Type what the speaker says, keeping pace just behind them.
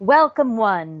Welcome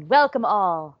one, welcome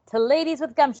all to Ladies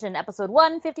with Gumption, episode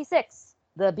 156,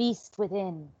 The Beast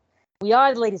Within. We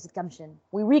are the Ladies with Gumption.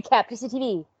 We recap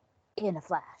DCTV in a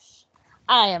flash.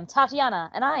 I am Tatiana,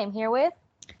 and I am here with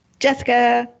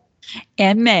Jessica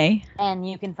and May. And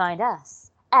you can find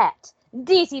us at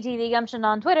DCTV Gumption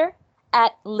on Twitter,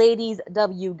 at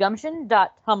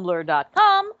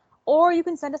ladieswgumption.tumblr.com, or you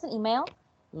can send us an email,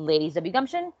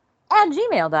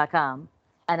 ladieswgumption@gmail.com.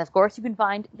 And of course, you can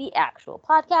find the actual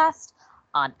podcast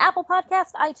on Apple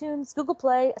Podcasts, iTunes, Google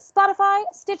Play, Spotify,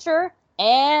 Stitcher,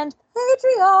 and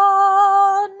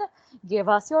Patreon. Give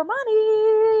us your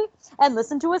money and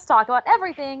listen to us talk about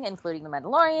everything, including The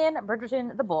Mandalorian,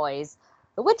 Bridgerton, The Boys,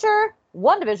 The Witcher,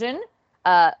 WandaVision,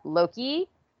 Loki,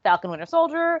 Falcon Winter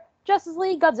Soldier, Justice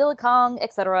League, Godzilla, Kong,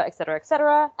 etc., etc.,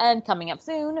 etc., and coming up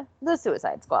soon, The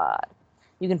Suicide Squad.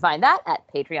 You can find that at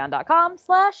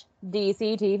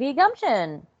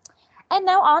patreon.com/DCTVGumption. And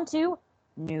now on to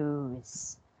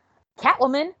news.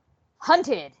 Catwoman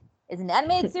Hunted is an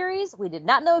animated series we did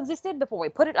not know existed before we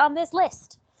put it on this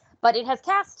list. But it has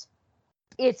cast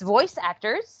its voice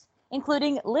actors,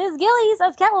 including Liz Gillies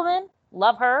as Catwoman.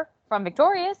 Love her from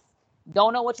Victorious.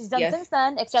 Don't know what she's done since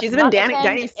then, except she's been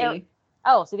Dynasty.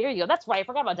 Oh, so there you go. That's right. I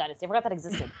forgot about Dynasty. I forgot that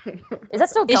existed. Is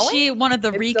that still going? Is she one of the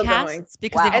recasts?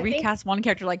 Because they've recast one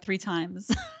character like 3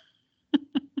 times.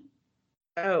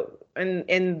 Oh,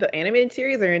 in the animated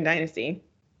series or in Dynasty?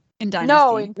 In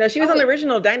Dynasty. No, she was on the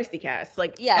original Dynasty cast.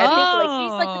 Like, yeah, I think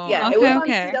she's like it was on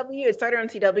CW. It started on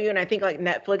CW, and I think like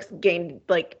Netflix gave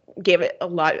it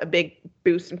a big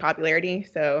boost in popularity.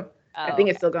 So I think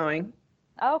it's still going.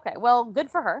 Okay, well, good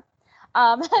for her.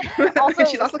 Also,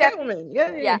 she's also Catwoman.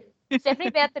 Yeah. Stephanie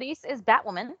Beatriz is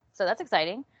Batwoman, so that's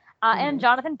exciting. And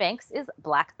Jonathan Banks is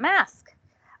Black Mask.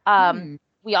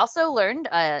 We also learned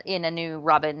in a new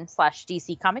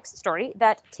Robin/DC Comics story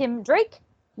that Tim Drake,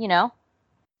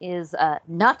 is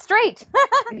not straight.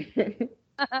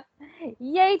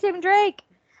 Yay, Tim Drake!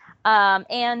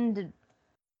 And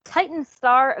Titan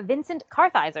star Vincent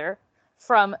Kartheiser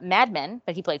from Mad Men,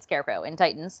 but he played Scarecrow in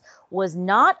Titans, was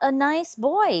not a nice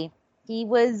boy. He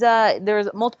was,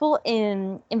 there's multiple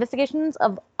investigations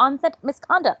of on-set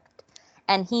misconduct,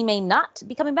 and he may not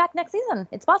be coming back next season.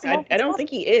 It's possible. I don't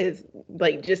think he is,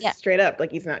 straight up,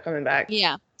 he's not coming back.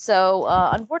 Yeah. So,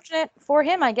 unfortunate for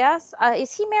him, I guess.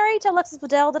 Is he married to Alexis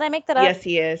Bledel? Did I make that up? Yes,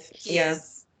 he is.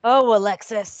 Yes. Oh,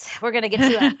 Alexis. We're going to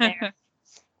get you out there.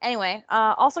 Anyway,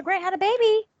 also Grant had a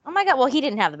baby. Oh my God. Well, he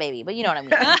didn't have the baby, but you know what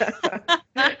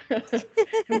I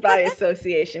mean. By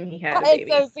association, he had a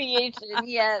baby. By association,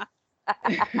 yes.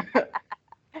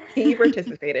 He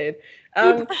participated.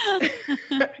 I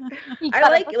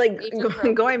like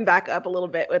going back up a little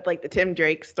bit with the Tim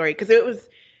Drake story, because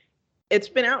it's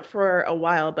been out for a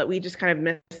while, but we just kind of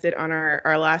missed it on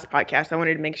our last podcast. I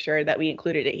wanted to make sure that we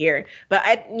included it here. But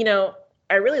I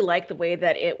really like the way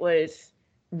that it was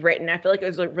written. I feel like it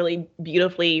was really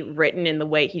beautifully written in the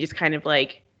way he just kind of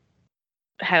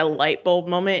had a light bulb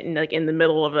moment and in the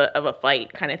middle of a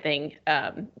fight kind of thing,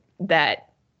 that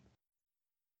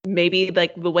maybe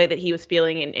the way that he was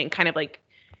feeling and kind of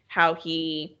how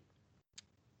he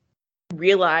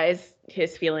realized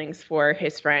his feelings for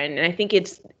his friend. And I think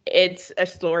it's a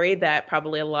story that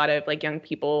probably a lot of young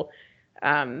people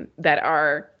that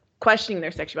are questioning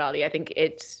their sexuality, I think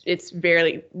it's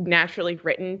very naturally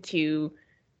written to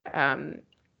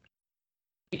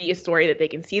be a story that they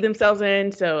can see themselves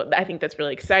in. So I think that's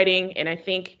really exciting. And I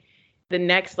think the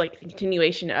next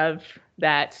continuation of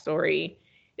that story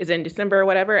is in December or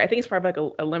whatever. I think it's probably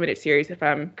a limited series if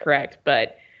I'm correct,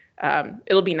 but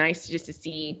it'll be nice just to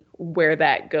see where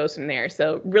that goes from there.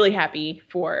 So really happy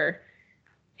for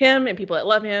him and people that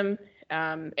love him,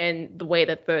 and the way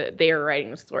that they are writing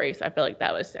the story. So I feel like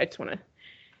I just want to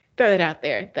throw that out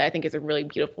there, that I think is a really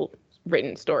beautiful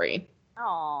written story.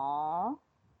 Aww.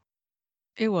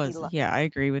 It was, yeah, I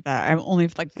agree with that. I'm only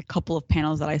a couple of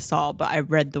panels that I saw, but I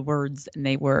read the words and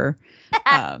they were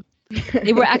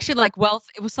they were actually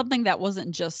it was something that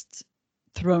wasn't just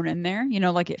thrown in there,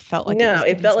 it felt like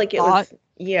it felt like it was,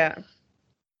 yeah.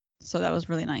 So that was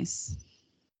really nice.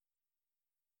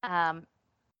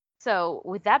 So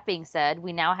with that being said,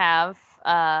 we now have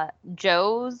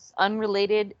Joe's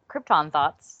unrelated Krypton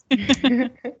thoughts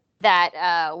that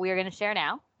we are going to share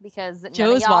now, because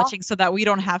Joe's watching so that we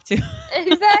don't have to.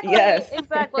 Exactly. Yes.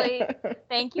 Exactly.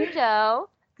 Thank you, Joe.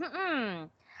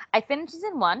 I finished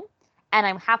season 1. And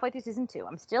I'm halfway through season 2.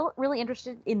 I'm still really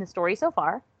interested in the story so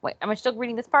far. Wait, am I still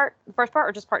reading the first part,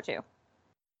 or just part 2?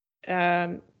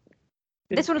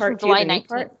 This one is from July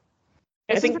 19th.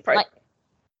 I think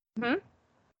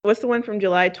What's the one from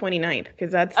July 29th?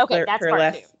 Because that's okay. That's her part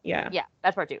last. 2. Yeah. Yeah,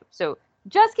 that's part 2. So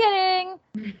Just kidding.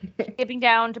 Skipping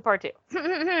down to part 2.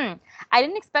 I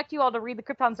didn't expect you all to read the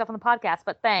Krypton stuff on the podcast,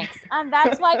 but thanks. And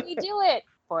that's why we do it,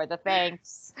 for the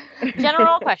thanks.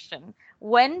 General question.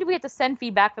 When do we have to send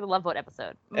feedback for the Love Boat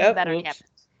episode? That already happened.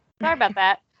 Sorry about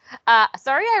that.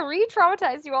 Sorry I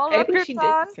re-traumatized you all about Krypton. She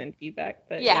did send feedback,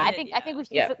 but I think we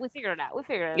figured it out. We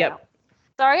figured it out.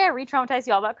 Sorry I re-traumatized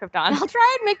you all about Krypton. I'll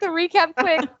try and make the recap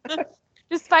quick.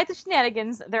 Despite the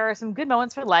shenanigans, there are some good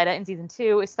moments for Lyta in season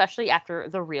 2, especially after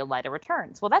the real Lyta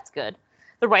returns. Well, that's good.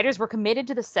 The writers were committed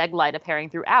to the Seg-Lyta pairing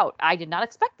throughout. I did not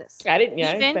expect this. I didn't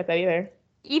expect that either.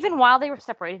 Even while they were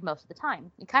separated most of the time.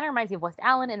 It kind of reminds me of West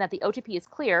Allen in that the OTP is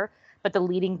clear, but the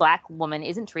leading black woman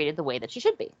isn't treated the way that she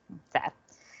should be. Sad.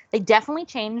 They definitely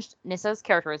changed Nissa's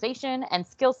characterization and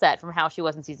skill set from how she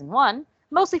was in season 1,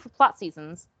 mostly for plot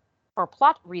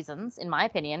reasons, in my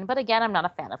opinion, but again, I'm not a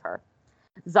fan of her.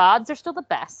 Zods are still the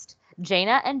best.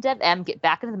 Jaina and Dev M get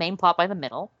back into the main plot by the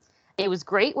middle. It was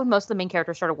great when most of the main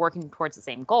characters started working towards the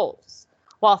same goals.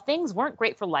 While things weren't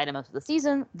great for Lyta most of the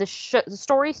season, the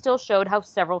story still showed how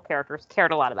several characters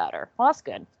cared a lot about her. Well, that's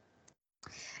good.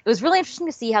 It was really interesting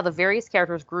to see how the various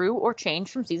characters grew or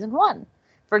changed from season 1.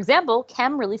 For example,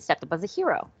 Kem really stepped up as a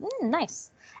hero.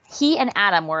 Nice. He and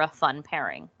Adam were a fun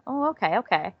pairing. Oh,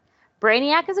 okay.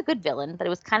 Brainiac is a good villain, but it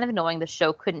was kind of annoying the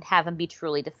show couldn't have him be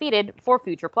truly defeated for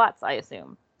future plots, I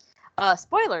assume.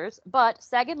 Spoilers, but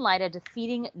Seg and Lyta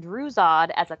defeating Dru-Zod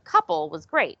as a couple was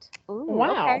great. Ooh,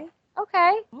 wow.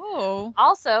 Okay. Oh.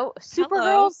 Also,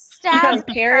 Supergirl stabs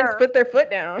parents put their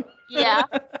foot down. Yeah.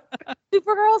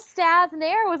 Supergirl stabs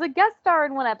Nair was a guest star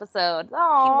in one episode.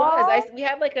 Oh. He was. We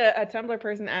had like a Tumblr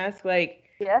person ask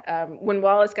when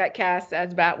Wallace got cast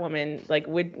as Batwoman, like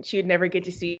she would never get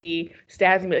to see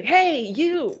Stabs and be like, "Hey,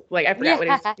 you!" Like I forgot what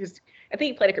it was. I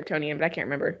think he played a Kryptonian, but I can't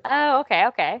remember. Oh,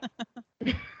 okay.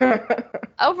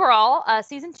 Overall,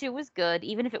 season 2 was good,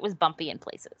 even if it was bumpy in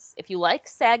places. If you like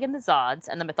Seg and the Zods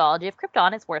and the mythology of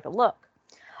Krypton, it's worth a look.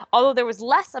 Although there was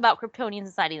less about Kryptonian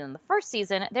society than the first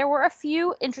season, there were a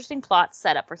few interesting plots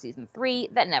set up for season 3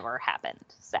 that never happened.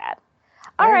 Sad.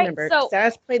 I remember.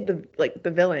 Stas played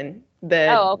the villain,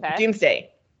 Doomsday.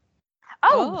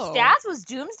 Oh, Stas was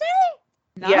Doomsday?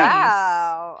 Nice. Yeah.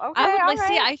 Wow.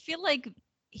 Okay. I feel like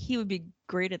he would be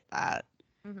great at that.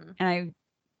 Mm-hmm. And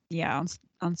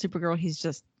on Supergirl, he's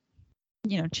just,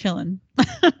 chilling.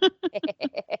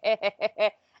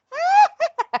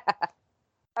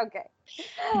 Okay.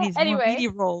 He needs more meaty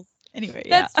roles. Anyway,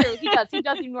 that's true. He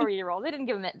does need more meaty roles. They didn't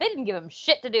give him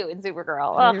shit to do in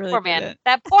Supergirl. Oh, really poor man.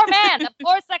 That poor man. That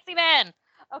poor sexy man.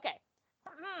 Okay.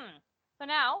 So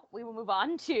now we will move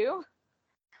on to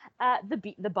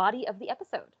the body of the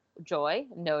episode. Joy,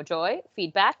 no joy,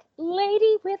 feedback,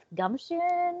 lady with gumption.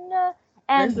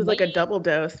 And this is like a double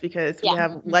dose because we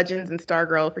have Legends and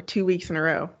Stargirl for 2 weeks in a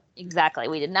row. Exactly.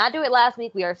 We did not do it last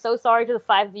week. We are so sorry to the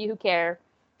 5 of you who care.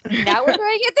 Now we're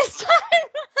doing it this time.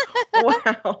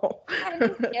 Wow. I'm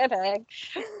just kidding.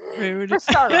 Rude. For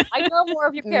Stargirl, I know more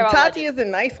of you care. Tati is a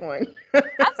nice one.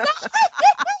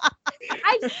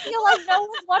 I just feel like no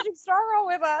one's watching Stargirl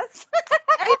with us.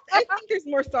 I think there's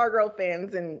more Stargirl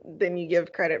fans than you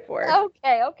give credit for.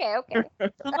 Okay.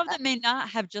 Some of them may not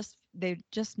have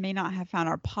may not have found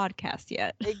our podcast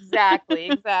yet. Exactly.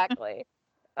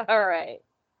 All right.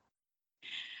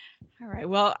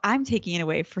 Well, I'm taking it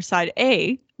away for side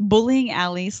A, Bullying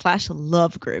Alley /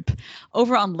 Love Group.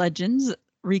 Over on Legends,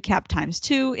 recap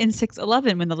 ×2, in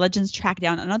 611, when the Legends track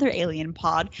down another alien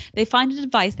pod, they find a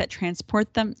device that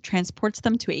transports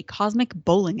them to a cosmic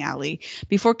bowling alley.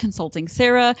 Before consulting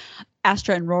Sarah,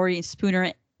 Astra and Rory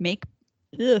Spooner makes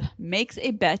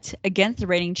a bet against the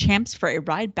reigning champs for a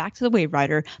ride back to the Wave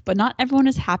Rider, but not everyone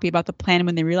is happy about the plan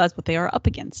when they realize what they are up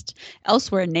against.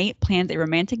 Elsewhere, Nate plans a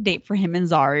romantic date for him and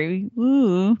Zari.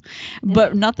 Ooh.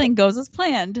 But nothing goes as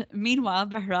planned. Meanwhile,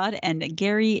 Behrad and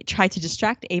Gary try to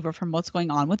distract Ava from what's going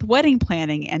on with wedding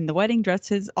planning, and the wedding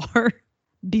dresses are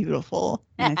beautiful.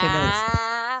 And I say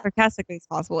that as sarcastically as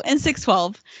possible. In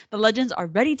 612, the Legends are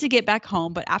ready to get back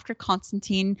home, but after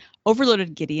Constantine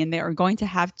overloaded Gideon, they are going to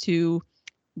have to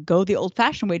go the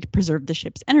old-fashioned way to preserve the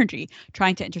ship's energy.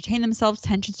 Trying to entertain themselves,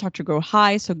 tensions start to grow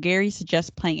high, so Gary suggests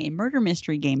playing a murder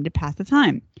mystery game to pass the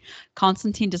time.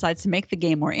 Constantine decides to make the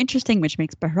game more interesting, which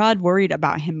makes Behrad worried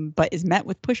about him, but is met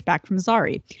with pushback from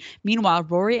Zari. Meanwhile,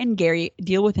 Rory and Gary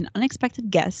deal with an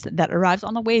unexpected guest that arrives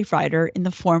on the Wave Rider in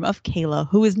the form of Kayla,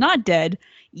 who is not dead.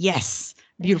 Yes,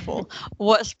 beautiful.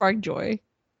 What sparked joy?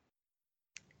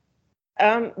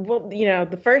 Well,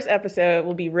 the first episode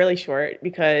will be really short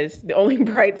because the only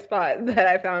bright spot that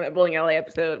I found in that Bowling Alley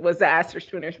episode was the Astra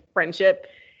Spooner friendship.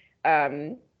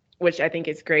 which I think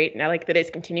is great. And I like that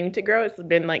it's continuing to grow. It's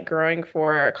been like growing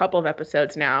for a couple of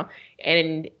episodes now.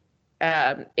 And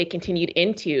it continued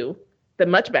into the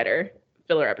much better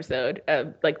filler episode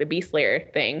of like the Beast Slayer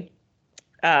thing.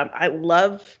 I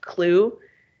love Clue.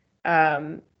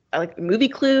 I like the movie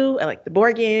Clue. I like the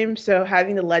board game. So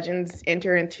having the legends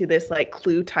enter into this like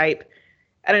Clue type,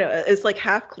 I don't know, it's like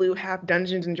half Clue, half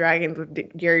Dungeons and Dragons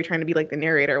with Gary trying to be like the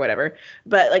narrator or whatever.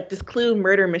 But like this Clue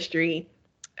murder mystery,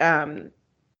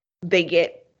 they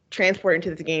get transported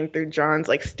into this game through John's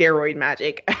like steroid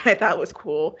magic. I thought was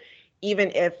cool,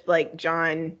 even if like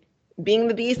John being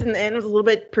the Beast in the end was a little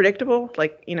bit predictable.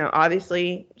 Like, you know,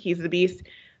 obviously he's the Beast.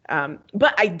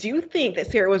 But I do think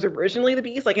that Sarah was originally the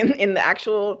Beast, like in the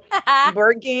actual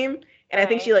board game. And I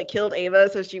think she like killed Ava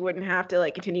so she wouldn't have to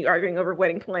like continue arguing over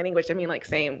wedding planning, which I mean, like,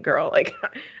 same girl, like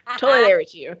totally there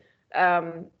with you.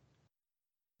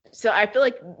 So I feel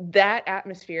like that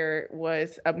atmosphere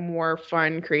was a more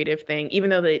fun, creative thing, even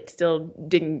though it still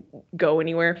didn't go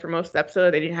anywhere for most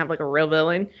episodes. They didn't have like a real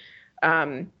villain.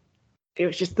 It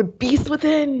was just the Beast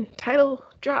Within title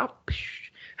drop.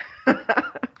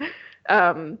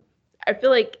 I feel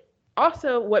like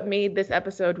also what made this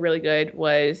episode really good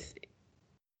was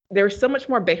there was so much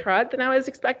more Behrad than I was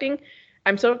expecting.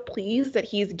 I'm so pleased that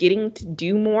he's getting to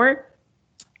do more,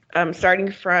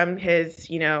 starting from his,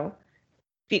 you know,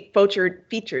 focus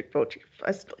featured both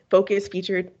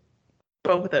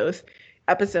of those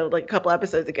episode like a couple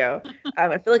episodes ago.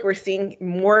 I feel like we're seeing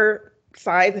more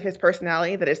sides of his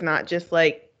personality that is not just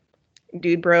like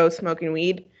dude bro smoking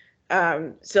weed.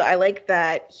 So I like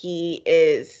that he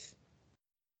is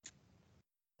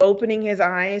opening his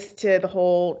eyes to the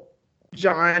whole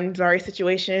John Zari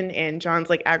situation and John's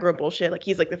like aggro bullshit. Like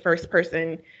he's like the first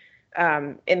person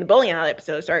in the bowling alley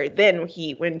episode. Then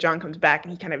when John comes back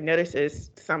and he kind of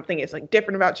notices something is like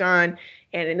different about John.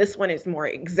 And in this one it's more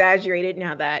exaggerated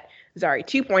now that Zari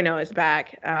 2.0 is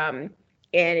back. And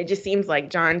it just seems like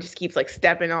John just keeps like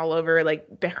stepping all over like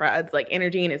Behrad's like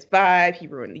energy and his vibe. He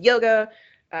ruined the yoga.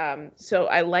 So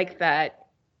I like that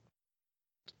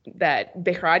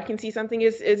Behrad can see something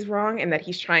is wrong and that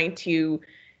he's trying to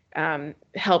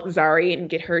help Zari and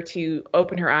get her to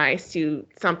open her eyes to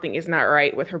something is not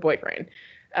right with her boyfriend.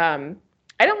 I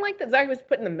don't like that Zari was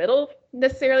put in the middle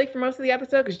necessarily for most of the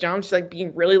episode because John's just like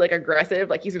being really like aggressive,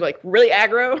 like he's like really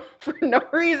aggro for no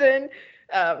reason.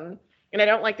 And I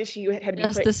don't like that she had to be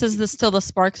Yes, this is still the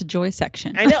Sparks Joy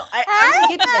section. I know. I'm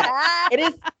gonna get to that.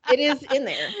 It is in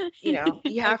there. You know,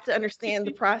 you have to understand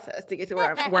the process to get to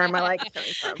where my like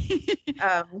is coming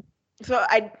from. So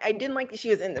I didn't like that she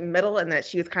was in the middle and that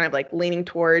she was kind of like leaning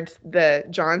towards the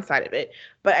John side of it.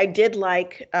 But I did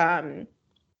like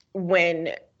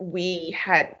when they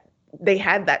had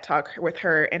that talk with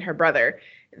her and her brother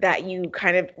that you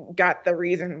kind of got the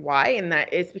reason why, and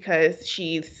that is because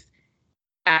she's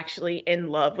actually in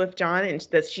love with John and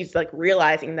that she's like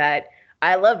realizing that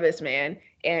I love this man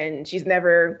and she's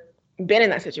never been in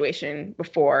that situation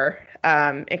before.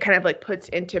 It kind of like puts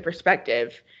into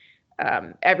perspective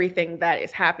everything that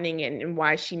is happening and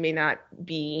why she may not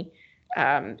be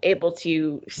able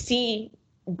to see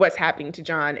what's happening to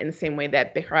John in the same way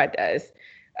that Behrad does.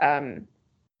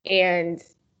 And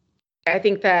I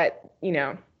think that, you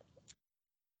know,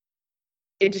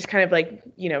 it just kind of like,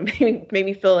 you know, made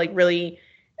me feel like really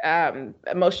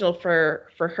emotional for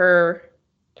her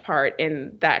part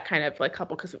in that kind of like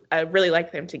couple because I really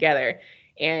like them together.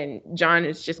 And John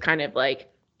is just kind of like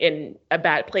in a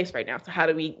bad place right now. So how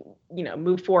do we, you know,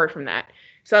 move forward from that?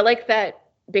 So I like that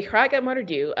Behrad got more to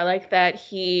do. I like that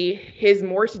his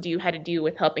more to do had to do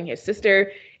with helping his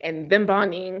sister and them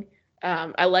bonding.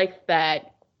 I like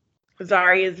that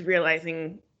Zari is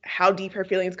realizing how deep her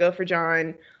feelings go for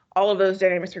John. All of those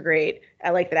dynamics are great. I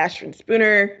like that Asher and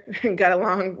Spooner got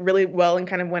along really well and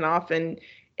kind of went off and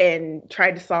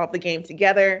tried to solve the game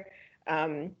together.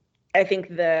 I think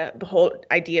the whole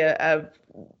idea of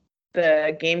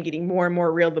the game getting more and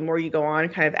more real the more you go on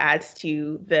kind of adds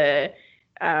to the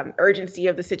urgency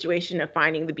of the situation of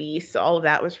finding the beast. So all of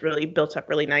that was really built up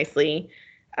really nicely.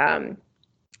 And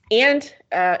in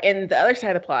the other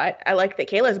side of the plot, I like that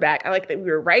Kayla's back. I like that we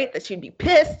were right, that she'd be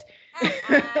pissed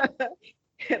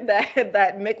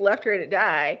that Mick left her to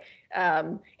die.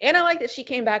 And I like that she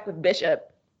came back with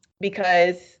Bishop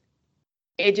because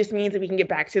it just means that we can get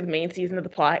back to the main season of the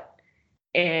plot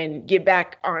and get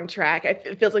back on track.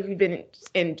 It feels like we've been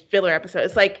in filler episodes.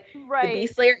 It's like the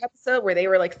Beast Slayer episode where they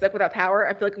were like stuck without power.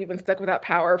 I feel like we've been stuck without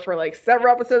power for like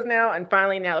several episodes now, and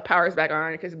finally now the power is back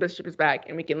on because Bishop is back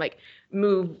and we can like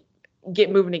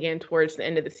get moving again towards the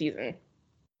end of the season.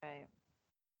 Right.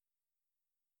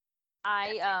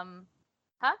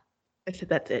 I said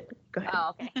that's it. Go ahead. Oh,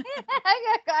 okay.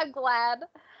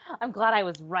 I'm glad I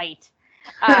was right.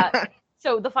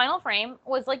 So the final frame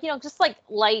was like, just like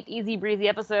light, easy breezy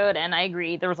episode, and I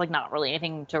agree there was like not really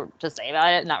anything to say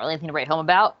about it, not really anything to write home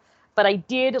about. But I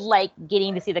did like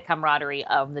getting to see the camaraderie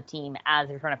of the team as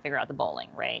they're trying to figure out the bowling,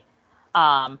 right?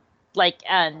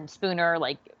 And Spooner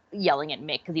like yelling at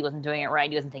Mick because he wasn't doing it right,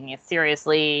 he wasn't taking it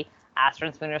seriously. Astra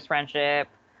and Spooner's friendship,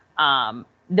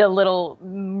 the little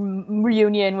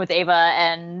reunion with Ava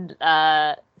and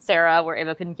Sarah where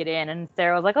Ava couldn't get in, and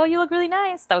Sarah was like, "Oh, you look really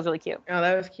nice." That was really cute. Oh,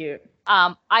 that was cute.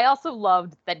 I also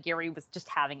loved that Gary was just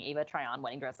having Ava try on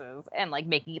wedding dresses and like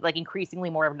making it like increasingly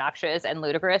more obnoxious and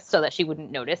ludicrous so that she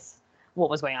wouldn't notice what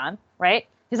was going on, right?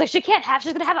 He's like, she's gonna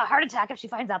have a heart attack if she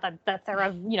finds out that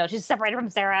Sarah, she's separated from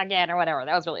Sarah again or whatever.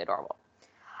 That was really adorable.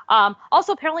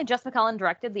 Also, apparently Jess McCullen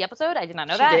directed the episode. I did not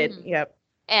know that. She did, yep.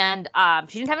 And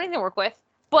she didn't have anything to work with,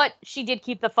 but she did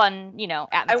keep the fun,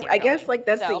 atmosphere. I guess like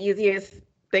that's the easiest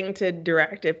thing to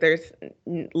direct if there's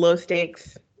low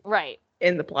stakes right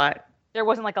in the plot. There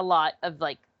wasn't like a lot of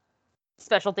like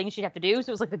special things she'd have to do, so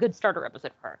it was like a good starter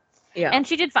episode for her. Yeah. And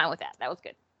she did fine with that. That was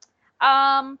good.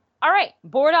 All right,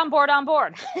 board on board.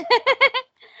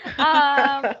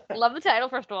 Love the title,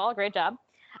 first of all. Great job.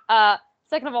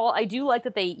 Second of all, I do like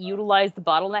that they utilized the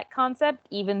bottleneck concept,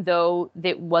 even though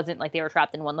it wasn't like they were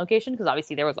trapped in one location, because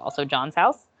obviously there was also John's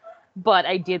house. But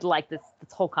I did like this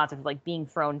whole concept of like being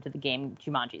thrown into the game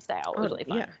Jumanji style. It was really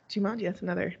fun. Yeah, Jumanji, that's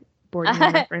another board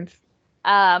game reference.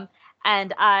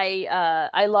 And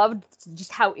I loved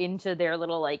just how into their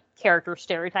little like character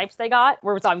stereotypes they got,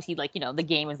 where it's obviously like, the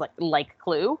game is like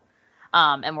Clue.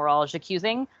 And we're all just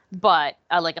accusing, but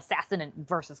like Assassin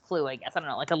versus Clue, I guess. I don't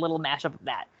know, like a little mashup of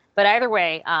that. But either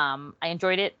way, I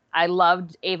enjoyed it. I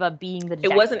loved Ava being the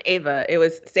detective. It wasn't Ava. It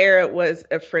was Sarah was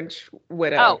a French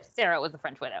widow. Oh, Sarah was the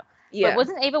French widow. Yeah. But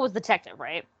wasn't Ava was the detective,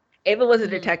 right? Ava was a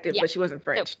detective, but she wasn't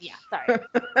French. So, yeah, sorry.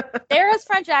 Sarah's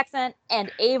French accent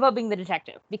and Ava being the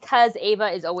detective, because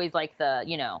Ava is always like the,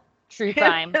 true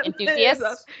crime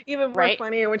enthusiast. Even more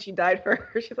funnier when she died for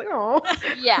her. She's like, oh.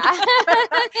 Yeah.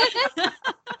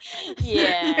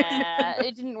 Yeah.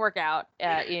 It didn't work out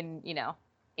in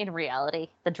reality.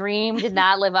 The dream did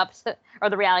not live up to, or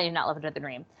the reality did not live up to the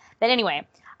dream. But anyway,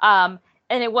 and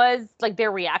it was like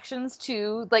their reactions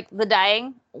to like the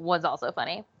dying was also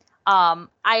funny. You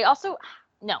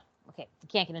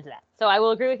can't get into that. So I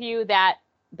will agree with you that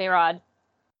Behrad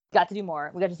got to do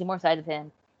more. We got to see more sides of him.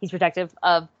 He's protective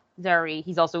of Zari.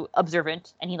 He's also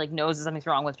observant, and he like knows that something's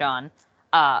wrong with John,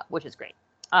 which is great.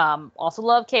 Also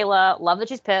love Kayla. Love that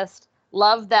she's pissed.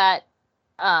 Love that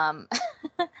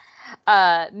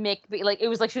Mick, like it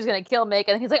was like she was gonna kill Mick,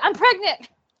 and he's like, "I'm pregnant."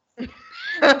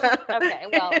 Okay,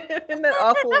 well, and that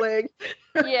awful leg.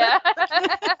 Yeah.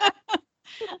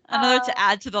 Another to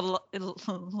add to the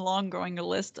long growing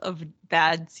list of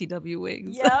bad CW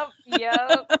wigs. Yep.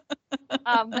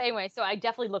 But anyway, so I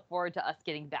definitely look forward to us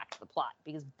getting back to the plot,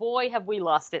 because boy, have we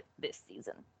lost it this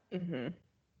season. Mm-hmm.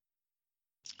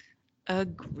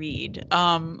 Agreed.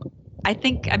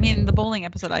 The bowling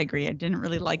episode, I agree. I didn't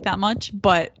really like that much,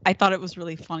 but I thought it was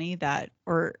really funny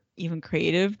or even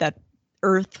creative, that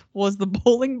Earth was the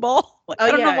bowling ball. Like,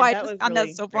 I don't know why I just found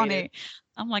that so funny.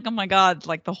 I'm like, oh my God,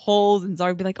 like the holes, and Zari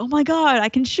would be like, oh my God, I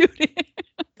can shoot it.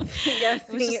 Yes,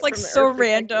 it was just like so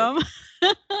random.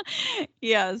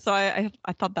 Yeah, so I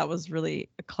thought that was really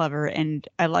clever, and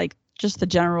I like just the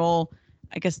general,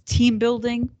 I guess, team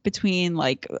building between,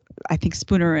 like, I think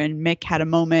Spooner and Mick had a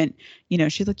moment,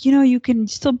 she's like, you can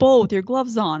still bowl with your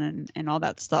gloves on and all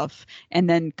that stuff. And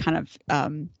then kind of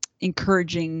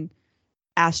encouraging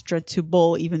Astra to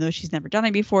bowl, even though she's never done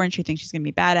it before and she thinks she's going to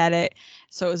be bad at it.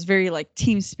 So it was very like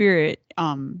team spirit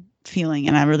feeling.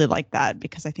 And I really like that,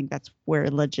 because I think that's where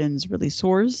Legends really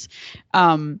soars.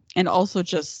 And also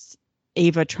just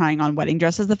Ava trying on wedding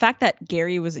dresses. The fact that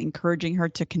Gary was encouraging her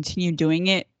to continue doing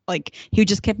it, like he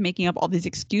just kept making up all these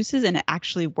excuses, and it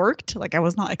actually worked. Like I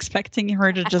was not expecting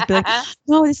her to just be like,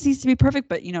 no, this needs to be perfect.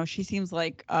 But she seems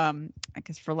like, I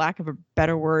guess for lack of a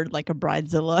better word, like a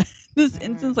bridezilla in this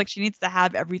instance. Like she needs to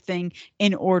have everything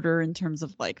in order in terms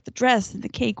of like the dress and the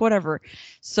cake, whatever.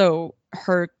 So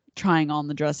her trying on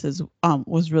the dresses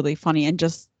was really funny, and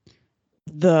just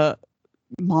the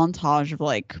montage of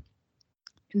like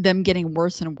them getting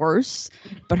worse and worse,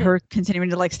 but her continuing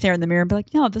to like stare in the mirror and be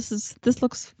like, no, this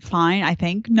looks fine, I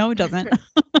think. No, it doesn't.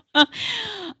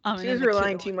 She was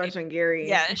relying too much on Gary.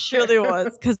 Yeah, it surely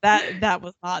was, because that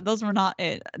was not, those were not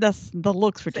it. The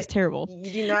looks were just terrible.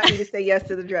 You do not need to say yes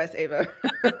to the dress, Ava.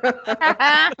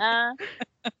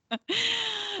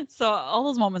 So all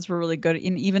those moments were really good,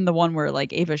 and even the one where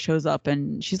like Ava shows up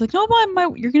and she's like, "No,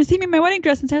 Mom, you're gonna see me in my wedding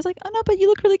dress," and Sarah's like, "Oh no, but you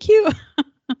look really cute."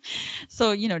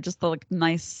 So just the like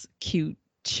nice, cute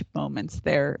moments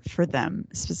there for them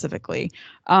specifically.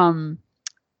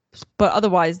 But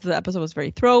otherwise, the episode was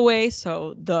very throwaway.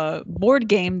 So the board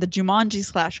game, the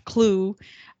Jumanji / Clue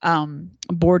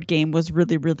board game, was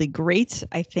really, really great.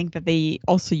 I think that they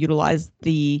also utilized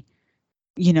the,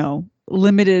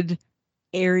 limited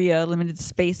area, limited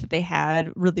space that they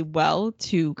had really well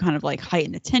to kind of like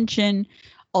heighten the tension,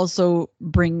 also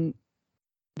bring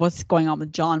what's going on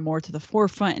with John more to the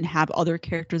forefront and have other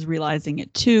characters realizing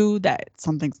it too, that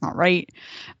something's not right.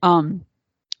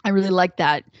 I really like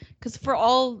that because for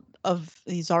all of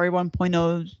the Zari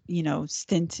 1.0,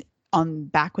 stint on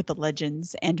Back with the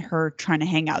Legends and her trying to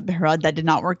hang out with Behrad, that did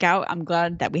not work out. I'm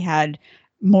glad that we had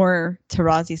more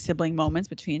Tarazi sibling moments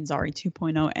between Zari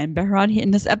 2.0 and Behrad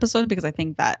in this episode, because I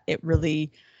think that it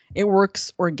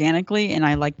works organically, and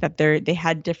I like that they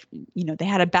had different, they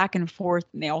had a back and forth,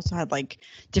 and they also had like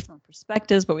different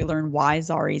perspectives, but we learned why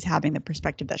Zari is having the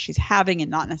perspective that she's having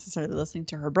and not necessarily listening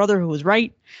to her brother who was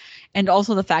right. And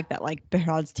also the fact that like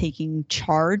Behrad's taking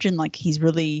charge and like he's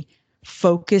really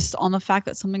focused on the fact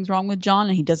that something's wrong with John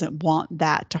and he doesn't want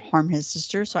that to harm his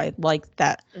sister. So I like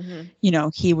that,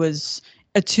 he was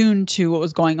attuned to what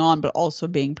was going on, but also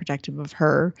being protective of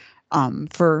her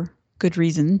for good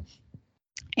reason.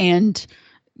 And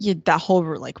that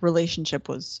whole like relationship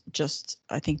was just,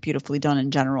 I think, beautifully done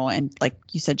in general. And like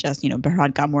you said, Jess,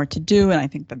 Behrad got more to do. And I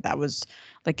think that was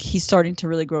like, he's starting to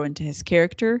really grow into his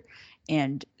character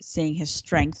and seeing his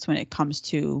strengths when it comes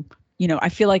to, I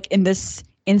feel like in this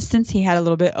instance, he had a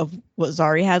little bit of what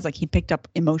Zari has. Like he picked up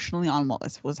emotionally on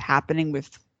what was happening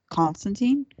with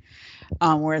Constantine,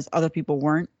 whereas other people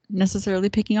weren't necessarily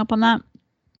picking up on that.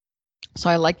 So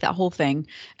I like that whole thing.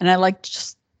 And I like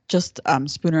just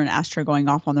Spooner and Astra going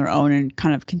off on their own and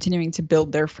kind of continuing to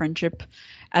build their friendship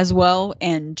as well.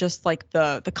 And just like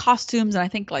the costumes. And I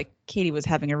think like Katie was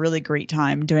having a really great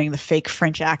time doing the fake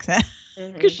French accent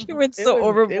because she went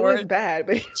overboard. It was bad,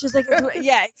 but she's like,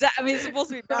 yeah, exactly. I mean, it's supposed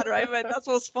to be bad, right? But that's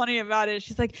what's funny about it.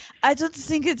 She's like, I don't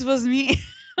think it was me.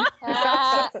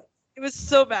 It was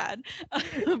so bad, but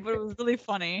it was really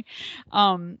funny.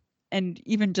 And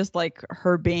even just like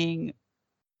her being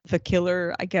the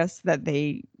killer, I guess, that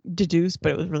they deduced,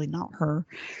 but it was really not her.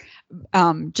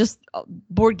 Just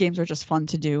board games are just fun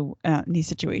to do in these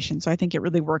situations. So I think it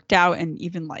really worked out. And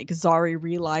even like Zari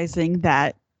realizing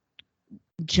that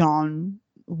John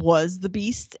was the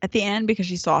beast at the end because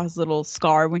she saw his little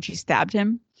scar when she stabbed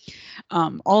him.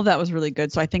 All of that was really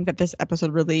good. So I think that this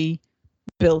episode really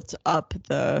built up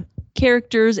the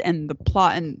characters and the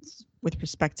plot and with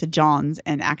respect to John's,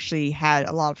 and actually had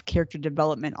a lot of character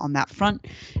development on that front,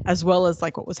 as well as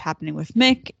like what was happening with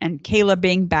Mick and Kayla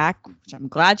being back, which I'm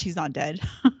glad she's not dead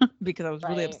because I was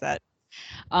really upset.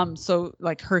 So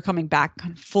like her coming back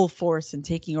kind of full force and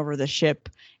taking over the ship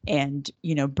and,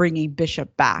 bringing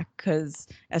Bishop back, because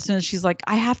as soon as she's like,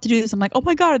 I have to do this, I'm like, oh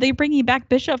my God, are they bringing back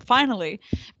Bishop finally?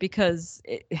 Because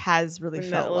it has really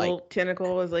felt that little like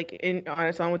tentacle was like on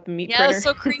its own with the meat yeah, printer. it's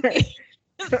so creepy.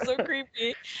 So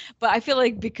creepy. But I feel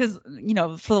like because,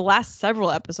 for the last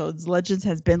several episodes, Legends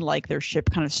has been like their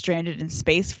ship kind of stranded in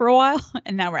space for a while.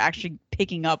 And now we're actually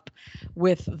picking up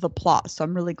with the plot. So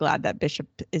I'm really glad that Bishop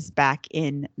is back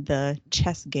in the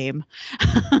chess game.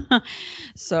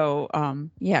 So,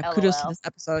 kudos to this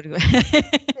episode.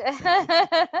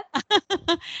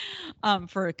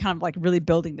 For kind of like really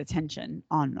building the tension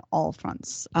on all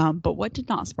fronts. But what did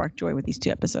not spark joy with these two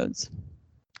episodes?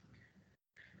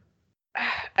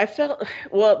 I felt,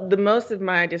 the most of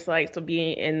my dislikes will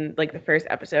be in like the first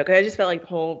episode, because I just felt like the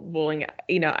whole bullying,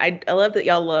 I love that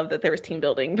y'all love that there was team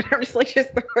building, but I'm just like, just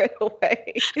throw it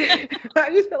away. I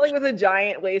just felt like it was a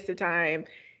giant waste of time.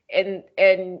 And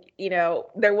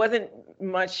there wasn't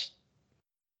much,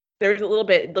 there was a little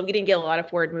bit, we didn't get a lot of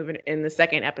forward movement in the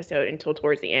second episode until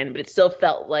towards the end, but it still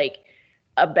felt like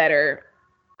a better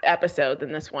episode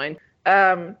than this one.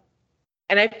 And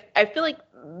I feel like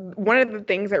one of the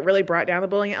things that really brought down the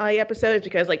bowling alley episode is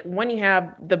because, like, when you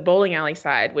have the bowling alley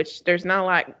side, which there's not a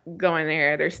lot going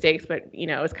there, there's stakes, but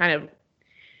it's kind of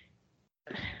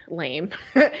lame.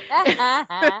 But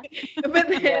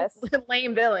then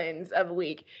lame villains of the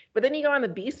week. But then you go on the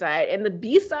B side, and the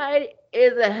B side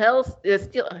is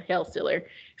still a hell stealer,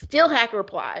 steel hacker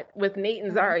plot with Nate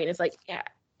and Zari, and it's like, yeah,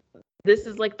 this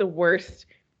is like the worst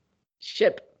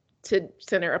ship to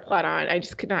center a plot on. I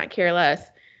just could not care less.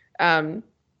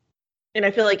 And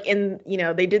I feel like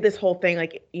they did this whole thing,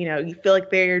 like, you feel like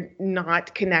they're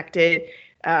not connected.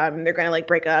 They're going to like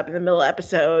break up in the middle of the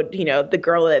episode. The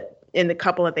girl that in the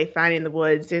couple that they find in the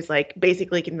woods is like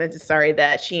basically convinces Sari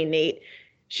that she and Nate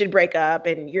should break up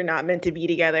and you're not meant to be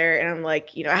together. And I'm like,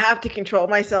 I have to control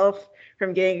myself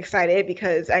from getting excited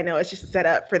because I know it's just a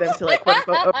setup for them to like quote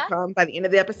unquote overcome by the end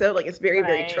of the episode. Like it's very,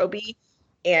 very tropey.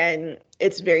 And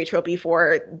it's very tropey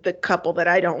for the couple that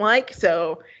I don't like.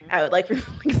 So I would like for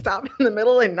them to stop in the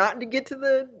middle and not to get to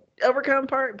the overcome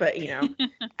part. But,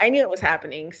 I knew it was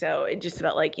happening. So it just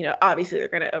felt like, obviously they're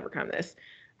going to overcome this.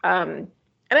 And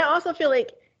I also feel like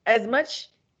as much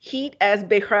heat as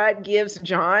Behrad gives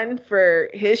John for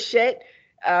his shit,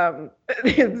 Zari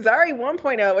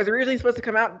 1.0 was originally supposed to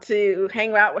come out to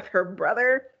hang out with her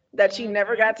brother that she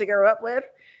never got to grow up with.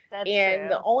 That's and true.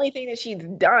 The only thing that she's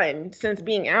done since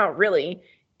being out really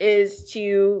is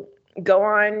to go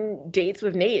on dates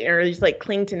with Nate or just like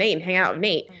cling to Nate and hang out with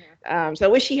Nate. So I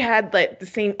wish she had like the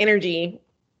same energy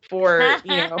for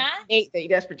Nate that he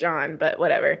does for John, but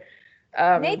whatever.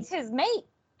 Nate's his mate.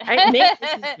 Nate is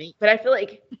his mate, but I feel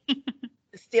like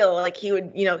still like he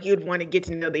would want to get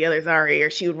to know the other Zari or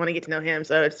she would want to get to know him.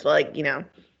 So it's like,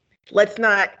 let's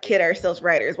not kid ourselves,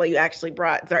 writers, while you actually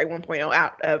brought Zari 1.0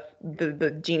 out of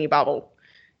the genie bauble.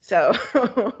 So,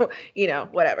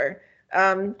 whatever.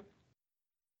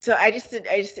 So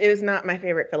it was not my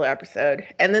favorite filler episode.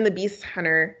 And then the Beast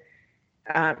Hunter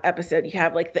episode, you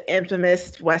have like the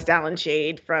infamous West Allen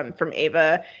shade from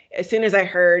Ava. As soon as I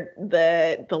heard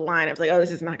the line, I was like, oh,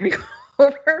 this is not going to go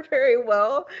over very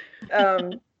well.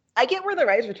 I get where the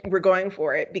writers were going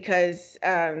for it because,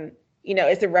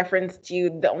 it's a reference to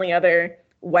the only other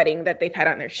wedding that they've had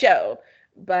on their show.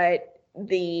 But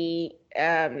the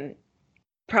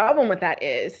problem with that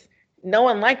is no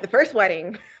one liked the first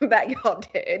wedding that y'all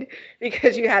did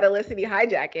because you had Olicity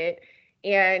hijack it.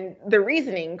 And the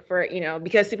reasoning for,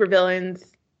 because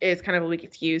supervillains is kind of a weak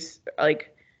excuse.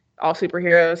 Like all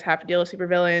superheroes have to deal with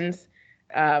supervillains.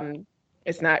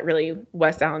 It's not really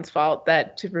West Allen's fault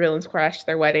that supervillains crashed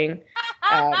their wedding.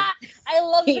 I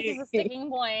love this as a sticking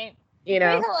point.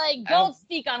 Don't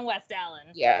speak on West Allen.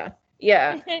 Yeah.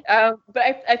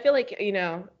 But I feel like,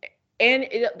 and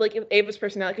like Ava's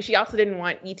personality, because she also didn't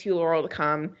want E2 Laurel to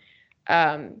come,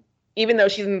 even though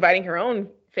she's inviting her own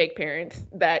fake parents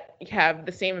that have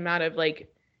the same amount of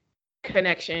like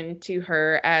connection to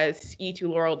her as E2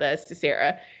 Laurel does to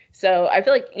Sarah. So I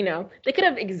feel like, they could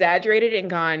have exaggerated and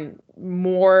gone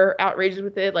more outrageous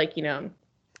with it. Like, I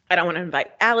don't want to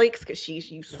invite Alex because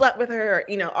you slept with her,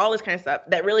 or, all this kind of stuff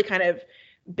that really kind of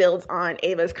builds on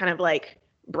Ava's kind of like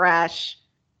brash,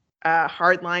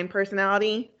 hardline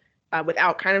personality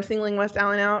without kind of singling West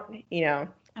Allen out, I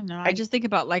don't know. I just think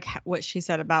about like what she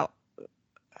said about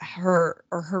her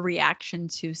reaction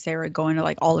to Sarah going to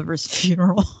like Oliver's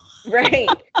funeral. Right.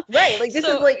 Like this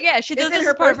is like, she does this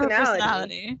her part of her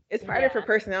personality. It's part of her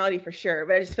personality for sure.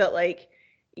 But I just felt like,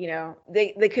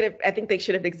 they could have, I think they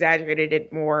should have exaggerated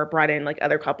it more, brought in like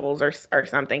other couples or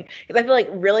something. Because I feel like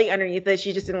really underneath it,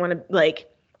 she just didn't want to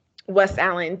like West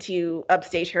Allen to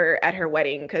upstage her at her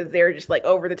wedding because they're just like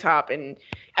over the top. And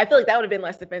I feel like that would have been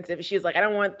less offensive if she was like, I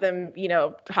don't want them,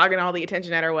 hogging all the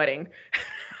attention at our wedding.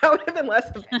 I would have been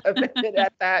less offended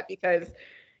at that because,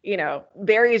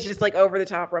 Barry is just like over the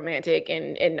top romantic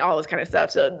and all this kind of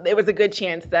stuff. So there was a good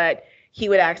chance that he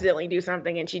would accidentally do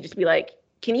something and she'd just be like,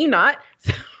 can you not?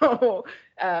 So,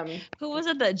 who was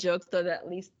it that joked though that at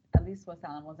least West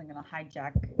Allen wasn't going to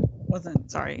hijack?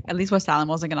 At least West Allen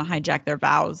wasn't going to hijack their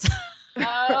vows.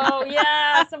 Oh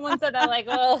yeah, someone said that like,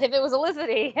 well, if it was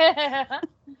Olicity.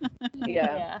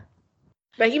 Yeah.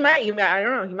 But he might, I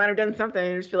don't know, he might have done something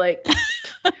and just be like,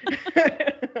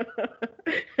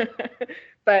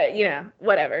 but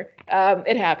whatever.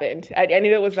 It happened. I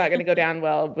knew it was not going to go down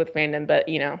well with fandom, but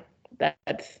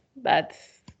that's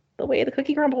the way the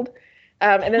cookie crumbled.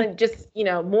 And then just,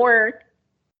 more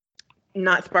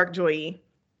not spark joy,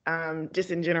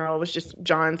 just in general was just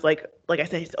John's like I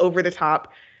said, he's over the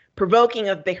top, provoking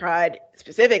of Behrad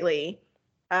specifically,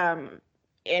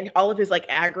 and all of his like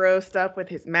aggro stuff with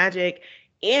his magic,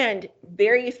 and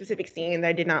very specific scene that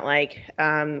I did not like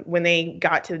when they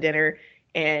got to the dinner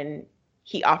and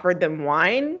he offered them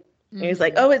wine. Mm-hmm. And he was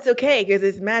like, oh, it's okay because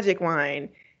it's magic wine.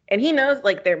 And he knows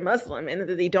like they're Muslim and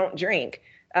that they don't drink.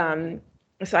 So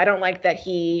I don't like that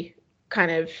he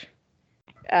kind of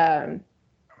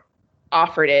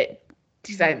offered it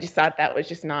because I just thought that was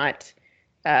just not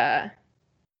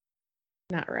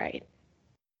right.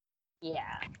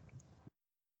 Yeah.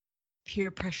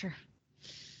 Peer pressure.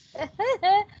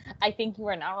 I think you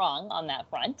are not wrong on that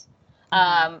front.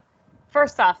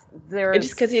 First off, just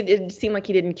because it seemed like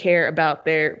he didn't care about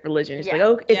their religion. It's like,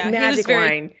 oh, it's magic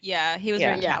wine. Yeah, he was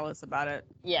very callous about it.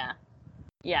 Yeah.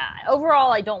 Yeah,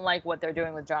 overall, I don't like what they're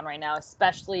doing with John right now,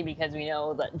 especially because we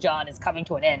know that John is coming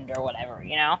to an end or whatever,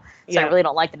 you know? So I really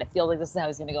don't like that. It feels like this is how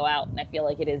he's going to go out, and I feel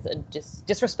like it is just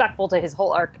disrespectful to his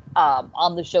whole arc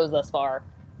on the shows thus far,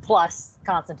 plus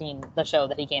Constantine, the show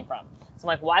that he came from. So I'm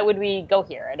like, why would we go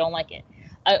here? I don't like it.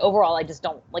 Overall, I just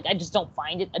don't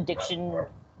find it addiction,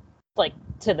 like,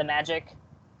 to the magic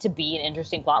to be an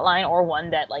interesting plotline or one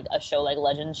that, like, a show like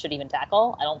Legends should even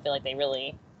tackle. I don't feel like they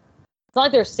really... It's not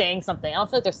like they're saying something. I don't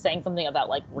feel like they're saying something about,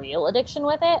 like, real addiction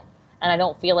with it. And I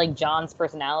don't feel like John's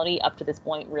personality up to this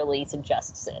point really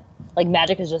suggests it. Like,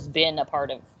 magic has just been a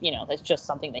part of, you know, it's just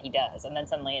something that he does. And then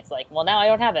suddenly it's like, well, now I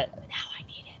don't have it. Now I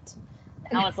need it.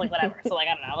 Now it's like, whatever. So, like,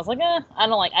 I don't know. I was like, I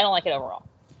don't like it overall.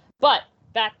 But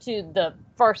back to the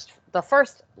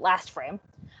last frame,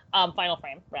 final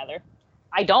frame, rather.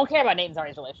 I don't care about Nate and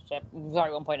Zari's relationship,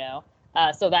 Zari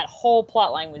 1.0. So that whole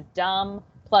plot line was dumb.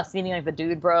 Plus meeting like the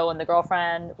dude bro and the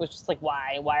girlfriend was just like,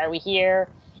 why are we here?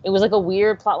 It was like a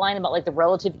weird plot line about like the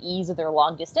relative ease of their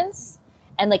long distance.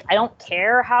 And like, I don't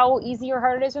care how easy or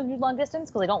hard it is to do long distance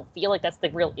because I don't feel like that's the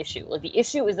real issue. Like the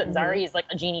issue is that Zari is like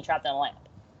a genie trapped in a lamp,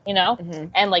 you know?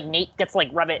 And like Nate gets to like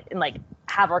rub it and like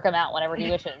have her come out whenever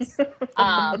he wishes.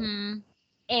 And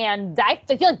I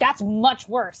feel like that's much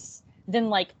worse than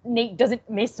like Nate doesn't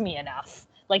miss me enough.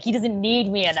 Like, he doesn't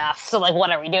need me enough, so, like, what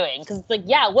are we doing? Because it's like,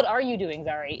 yeah, what are you doing,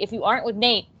 Zari? If you aren't with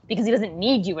Nate because he doesn't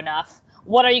need you enough,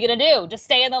 what are you going to do? Just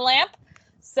stay in the lamp?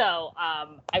 So,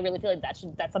 I really feel like that's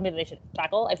something that they should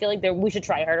tackle. I feel like we should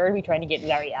try harder, be trying to get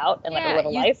Zari out and let her live a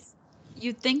life.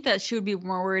 You'd think that she would be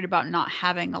more worried about not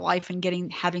having a life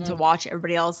and having to watch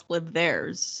everybody else live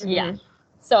theirs. Yeah.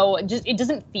 So it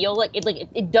doesn't feel like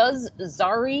it does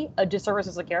Zari a disservice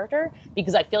as a character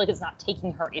because I feel like it's not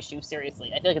taking her issue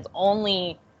seriously. I feel like it's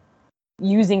only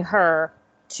using her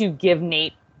to give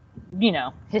Nate, you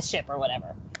know, his ship or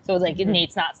whatever. So it's like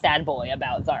Nate's not sad boy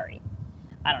about Zari.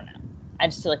 I don't know. I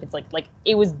just feel like it's like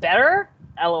it was better,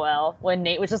 LOL, when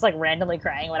Nate was just like randomly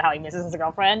crying about how he misses his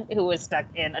girlfriend who was stuck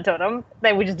in a totem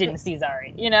that we just didn't see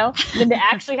Zari, you know? Then to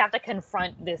actually have to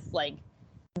confront this like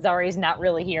Zari's not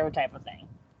really here type of thing.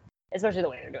 Especially the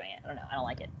way they're doing it. I don't know. I don't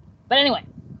like it. But anyway,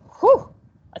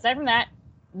 aside from that,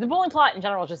 the bullying plot in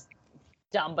general is just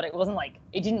dumb, but it wasn't like,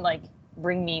 it didn't like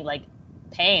bring me like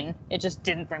pain. It just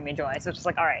didn't bring me joy. So it's just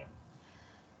like, all right.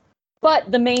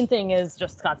 But the main thing is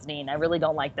just Constantine. I really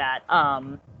don't like that.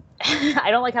 I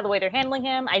don't like how the way they're handling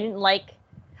him. I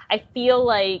feel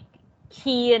like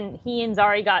he and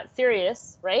Zari got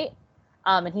serious, right?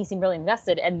 And he seemed really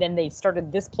invested, and then they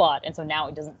started this plot, and so now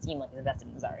it doesn't seem like he's invested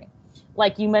in Zari.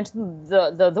 Like you mentioned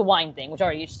the wine thing, which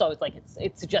already shows like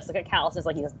it suggests like a callousness,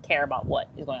 like he doesn't care about what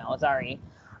is going on with Zari.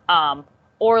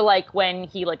 Or like when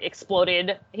he like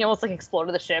exploded, he almost like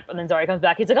exploded the ship, and then Zari comes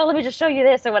back. He's like, "Oh, let me just show you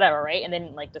this," or whatever, right? And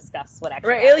then like discuss what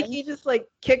actually happened. Like he just like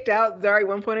kicked out Zari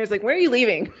 1.0. He's like, "When are you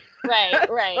leaving?" Right.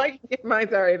 Like get my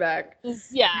Zari back.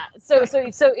 Yeah. So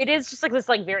it is just like this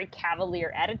like very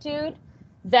cavalier attitude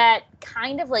that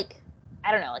kind of like.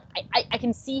 I don't know, like, I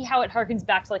can see how it harkens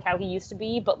back to, like, how he used to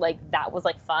be, but, like, that was,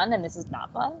 like, fun, and this is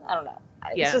not fun. I don't know.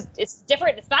 It's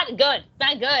different. It's not good. It's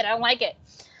not good. I don't like it.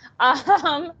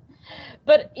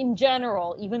 But in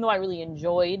general, even though I really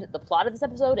enjoyed the plot of this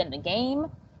episode and the game,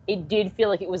 it did feel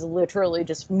like it was literally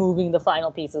just moving the final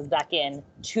pieces back in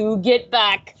to get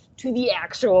back to the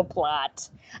actual plot.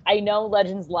 I know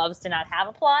Legends loves to not have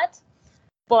a plot,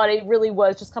 but it really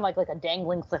was just kind of like a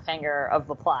dangling cliffhanger of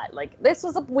the plot. Like this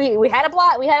was we had a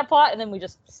plot, and then we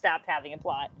just stopped having a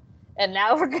plot, and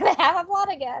now we're gonna have a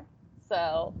plot again.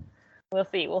 So we'll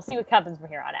see what happens from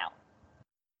here on out.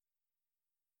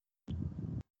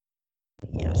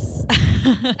 Yes.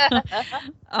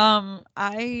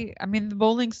 I mean the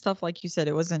bowling stuff, like you said,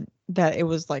 it wasn't that it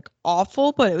was like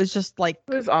awful, but it was just like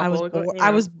it was awful. I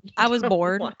was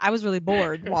bored. I was really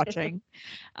bored watching.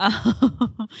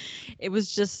 It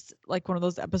was just like one of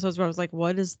those episodes where I was like,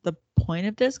 what is the point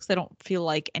of this? Because I don't feel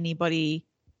like anybody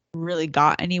really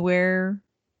got anywhere.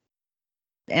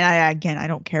 And I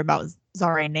don't care about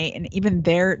Zari and Nate, and even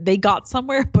they got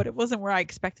somewhere, but it wasn't where I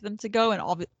expected them to go,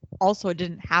 and also it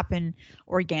didn't happen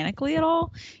organically at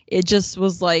all. It just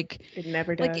was like it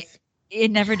never does. Like, it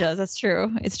never does. That's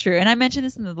true. It's true. And I mentioned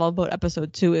this in the Love Boat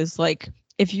episode too, is like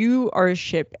if you are a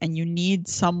ship and you need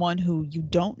someone who you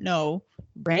don't know,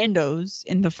 randos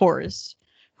in the forest,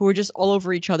 who are just all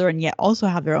over each other and yet also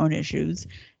have their own issues,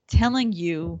 telling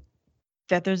you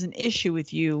that there's an issue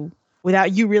with you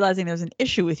without you realizing there's an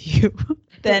issue with you,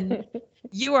 then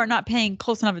you are not paying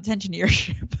close enough attention to your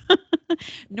ship.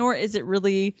 Nor is it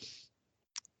really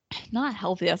not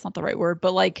healthy. That's not the right word,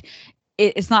 but like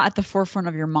it's not at the forefront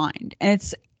of your mind. And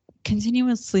it's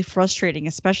continuously frustrating,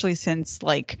 especially since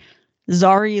like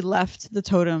Zari left the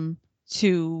totem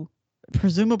to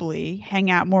presumably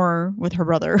hang out more with her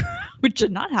brother, which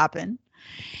did not happen.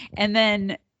 And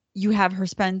then you have her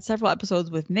spend several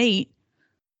episodes with Nate.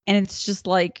 And it's just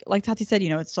like Tati said,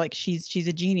 it's like she's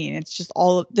a genie, and it's just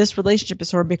all of this relationship has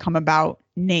sort of become about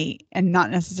Nate and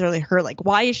not necessarily her. Like,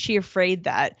 why is she afraid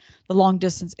that the long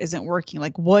distance isn't working?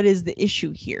 Like, what is the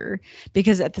issue here?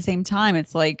 Because at the same time,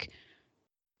 it's like,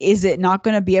 is it not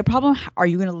going to be a problem? Are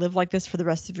you going to live like this for the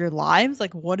rest of your lives?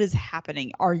 Like, what is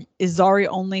happening? Is Zari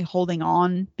only holding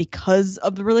on because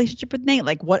of the relationship with Nate?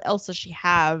 Like, what else does she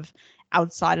have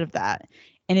outside of that?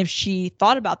 And if she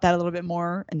thought about that a little bit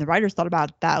more, and the writers thought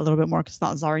about that a little bit more, because it's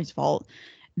not Zari's fault,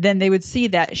 then they would see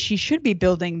that she should be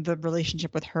building the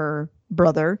relationship with her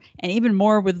brother, and even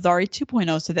more with Zari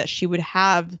 2.0, so that she would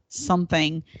have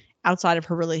something outside of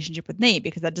her relationship with Nate,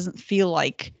 because it doesn't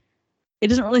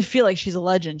really feel like she's a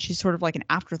legend. She's sort of like an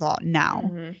afterthought now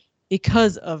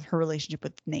because of her relationship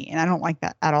with Nate. And I don't like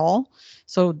that at all.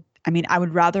 So, I mean, I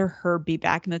would rather her be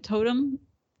back in the totem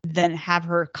than have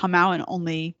her come out and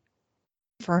only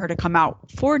for her to come out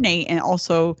for Nate, and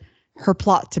also her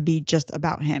plot to be just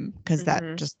about him, because that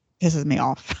just pisses me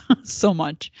off so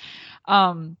much.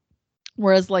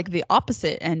 Whereas like the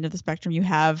opposite end of the spectrum, you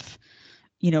have,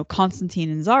 Constantine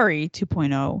and Zari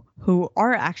 2.0, who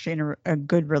are actually in a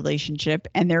good relationship,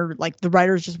 and they're like, the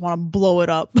writers just want to blow it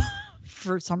up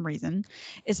for some reason.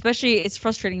 It's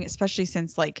frustrating, especially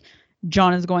since like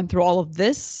John is going through all of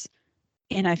this,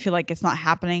 and I feel like it's not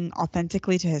happening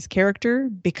authentically to his character,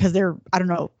 because I don't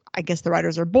know, I guess the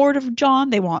writers are bored of John.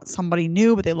 They want somebody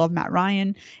new, but they love Matt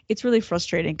Ryan. It's really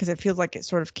frustrating because it feels like it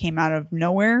sort of came out of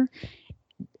nowhere,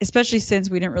 especially since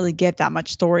we didn't really get that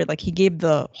much story. Like, he gave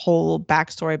the whole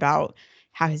backstory about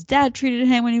how his dad treated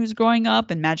him when he was growing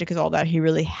up, and magic is all that he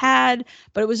really had,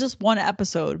 but it was just one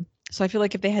episode. So I feel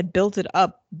like if they had built it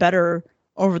up better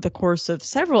over the course of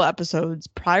several episodes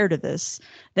prior to this,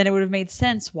 then it would have made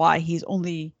sense why he's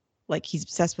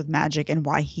obsessed with magic and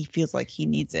why he feels like he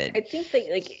needs it. I think that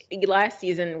like last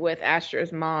season with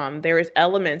Astra's mom, there was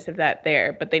elements of that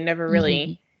there, but they never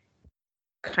really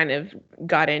kind of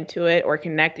got into it or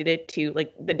connected it to,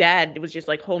 like, the dad was just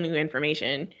like whole new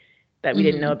information that we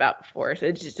didn't know about before. So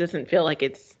it just doesn't feel like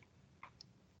they're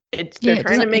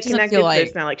trying to make connected, but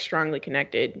it's not like strongly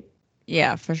connected.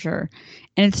 Yeah, for sure.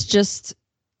 And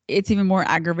it's even more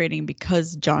aggravating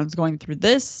because John's going through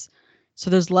this. So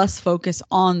there's less focus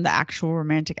on the actual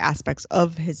romantic aspects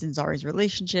of his and Zari's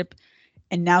relationship.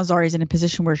 And now Zari's in a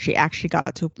position where she actually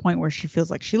got to a point where she feels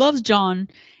like she loves John.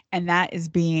 And that is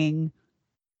being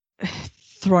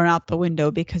thrown out the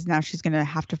window because now she's going to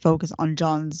have to focus on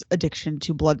John's addiction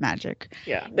to blood magic.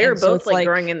 Yeah, they were both like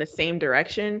growing in the same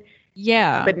direction.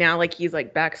 Yeah. But now like he's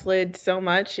like backslid so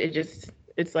much.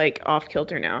 It's like off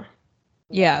kilter now.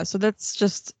 Yeah, so that's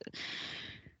just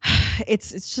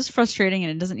it's just frustrating,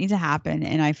 and it doesn't need to happen.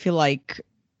 And I feel like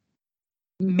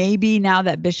maybe now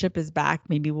that Bishop is back,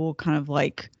 maybe we'll kind of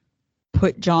like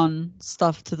put John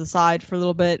stuff to the side for a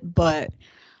little bit, but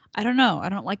I don't know. I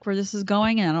don't like where this is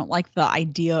going, and I don't like the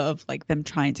idea of like them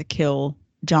trying to kill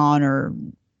John, or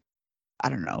I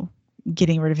don't know,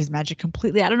 getting rid of his magic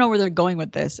completely. I don't know where they're going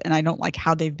with this, and I don't like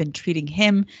how they've been treating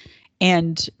him,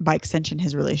 and by extension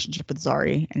his relationship with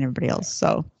Zari and everybody else.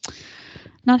 So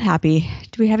not happy.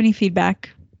 Do we have any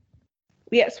feedback?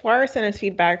 Yeah, Swara sent us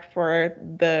feedback for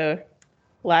the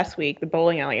last week, the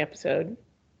bowling alley episode.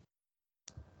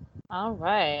 All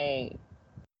right.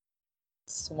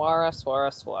 Swara.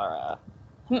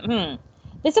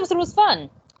 This episode was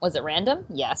fun. Was it random?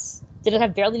 Yes. Did it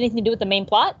have barely anything to do with the main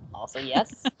plot? Also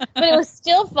yes. But it was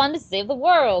still fun to save the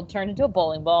world, turned into a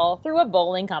bowling ball through a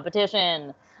bowling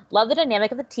competition. Love the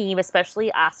dynamic of the team,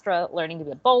 especially Astra learning to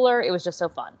be a bowler. It was just so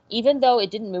fun. Even though it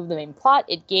didn't move the main plot,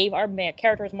 it gave our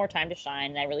characters more time to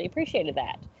shine, and I really appreciated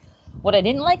that. What I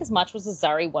didn't like as much was the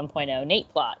Zari 1.0 Nate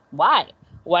plot. Why?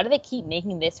 Why do they keep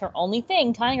making this her only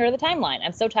thing, tying her to the timeline?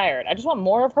 I'm so tired. I just want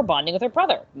more of her bonding with her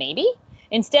brother. Maybe?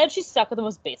 Instead, she's stuck with the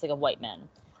most basic of white men.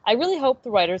 I really hope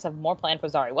the writers have more planned for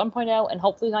Zari 1.0 and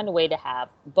hopefully find a way to have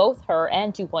both her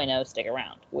and 2.0 stick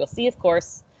around. We'll see, of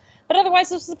course. But otherwise,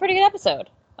 this was a pretty good episode.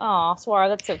 Aw, Swara,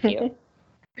 that's so cute.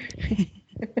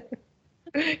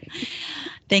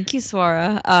 Thank you,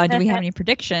 Swara. Do we have any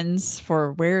predictions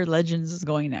for where Legends is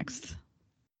going next?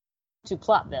 To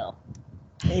Plotville.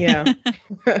 Yeah.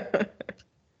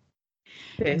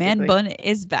 Man Bun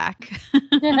is back.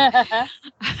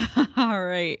 All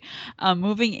right.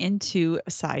 Moving into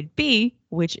side B,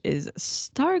 which is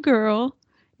Stargirl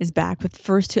is back with the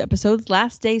first two episodes,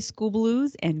 Last Day School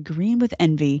Blues and Green with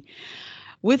Envy.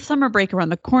 With summer break around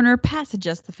the corner, Pat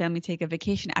suggests the family take a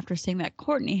vacation after saying that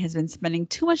Courtney has been spending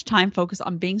too much time focused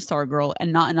on being Stargirl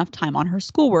and not enough time on her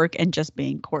schoolwork and just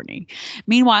being Courtney.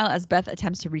 Meanwhile, as Beth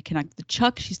attempts to reconnect with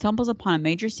Chuck, she stumbles upon a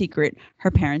major secret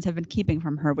her parents have been keeping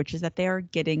from her, which is that they are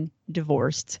getting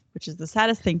divorced, which is the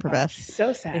saddest thing for Beth.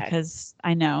 So sad. Because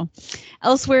I know.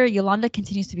 Elsewhere, Yolanda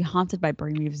continues to be haunted by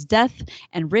Brainwave's death,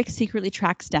 and Rick secretly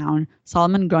tracks down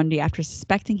Solomon Grundy after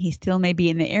suspecting he still may be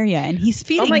in the area, and he's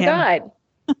feeding him. Oh my God.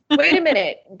 Wait a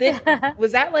minute.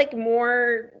 Was that like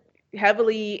more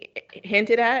heavily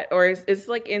hinted at, or is this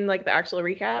like in like the actual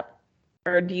recap?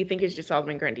 Or do you think it's just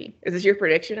Solomon Grundy? Is this your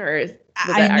prediction, or is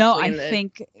I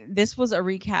think this was a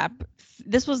recap.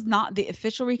 This was not the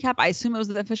official recap. I assume it was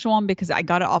the official one because I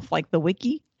got it off like the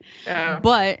wiki.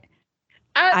 But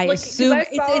I assume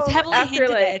it's heavily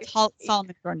hinted at it's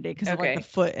Solomon Grundy because of like the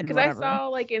foot and whatever. Because I saw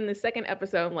like in the second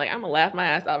episode, I'm like, I'm gonna laugh my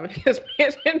ass off if his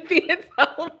man's been feeding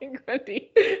Solomon Grundy.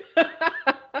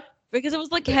 Because it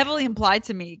was like heavily implied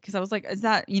to me because I was like, is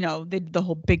that, the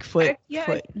whole Bigfoot foot?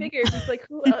 I figured just like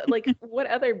who like what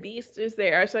other beast is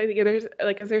there? So I think there's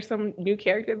like, is there some new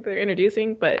character that they're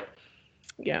introducing? But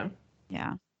yeah,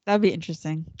 that'd be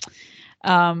interesting.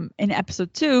 In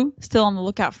episode 2, still on the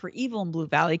lookout for evil in Blue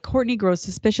Valley, Courtney grows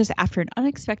suspicious after an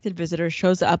unexpected visitor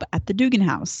shows up at the Dugan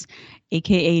house,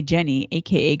 aka Jenny,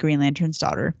 aka Green Lantern's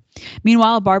daughter.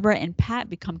 Meanwhile, Barbara and Pat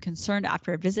become concerned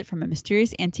after a visit from a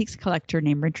mysterious antiques collector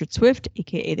named Richard Swift,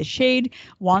 aka the Shade,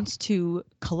 wants to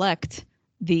collect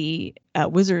the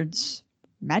Wizard's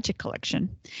magic collection.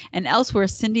 And elsewhere,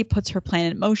 Cindy puts her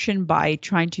plan in motion by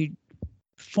trying to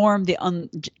form the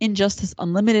Injustice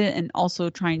Unlimited and also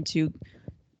trying to,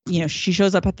 she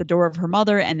shows up at the door of her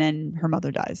mother and then her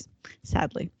mother dies,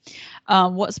 sadly.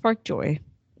 What sparked joy?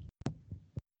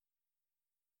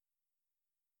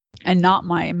 And not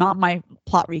my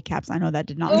plot recaps. I know that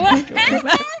did not spark joy.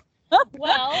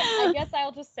 Well, I guess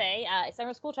I'll just say,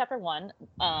 Summer School Chapter 1,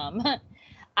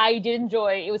 I did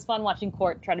enjoy, it was fun watching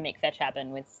Court try to make fetch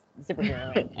happen with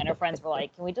Superhero, and her friends were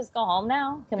like, can we just go home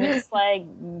now? Can we just like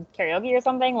karaoke or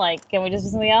something? Like, can we just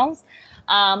do something else?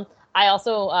 I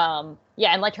also,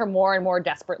 and like her more and more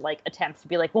desperate like attempts to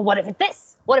be like, well, what if it's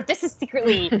this? What if this is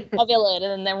secretly a villain?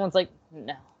 And then everyone's like,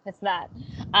 no, it's not.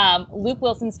 Luke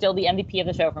Wilson's still the MVP of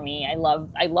the show for me. I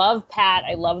love Pat.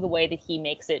 I love the way that he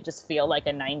makes it just feel like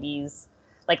a 90s,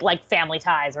 like Family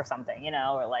Ties or something,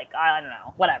 or like, I don't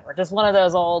know, whatever. Just one of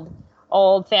those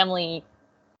old family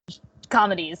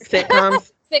comedies.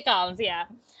 Sitcoms, yeah.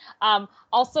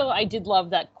 Also, I did love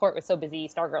that Court was so busy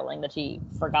stargirling that she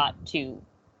forgot to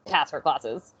pass her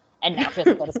classes, and now she has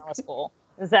to go to summer school.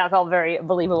 That felt very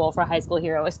believable for a high school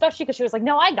hero, especially because she was like,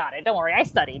 no, I got it. Don't worry, I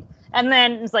studied. And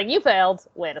then it's like, you failed.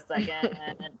 Wait a second.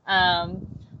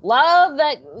 Love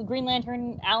that Green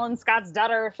Lantern Alan Scott's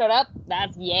daughter showed up.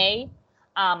 That's yay.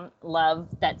 Love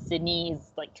that Cindy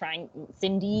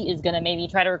is going to maybe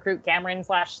try to recruit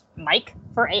Cameron/Mike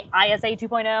for ISA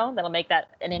 2.0. That'll make that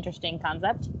an interesting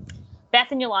concept. Beth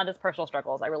and Yolanda's personal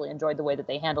struggles. I really enjoyed the way that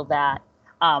they handled that.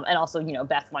 And also,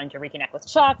 Beth wanting to reconnect with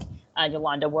Chuck,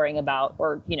 Yolanda worrying about,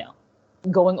 or,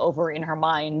 going over in her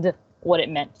mind what it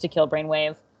meant to kill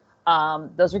Brainwave.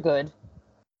 Those are good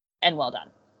and well done.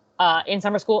 In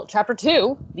Summer School Chapter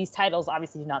 2, these titles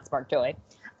obviously do not spark joy.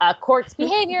 Court's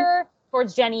behavior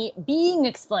towards Jenny being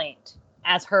explained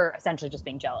as her essentially just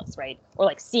being jealous, right? Or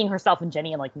like seeing herself in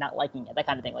Jenny and like not liking it, that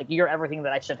kind of thing. Like, you're everything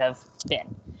that I should have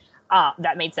been.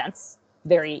 That made sense.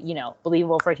 Very,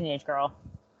 believable for a teenage girl.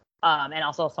 And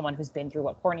also someone who's been through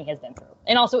what Courtney has been through.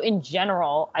 And also in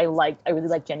general, I really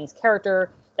like Jenny's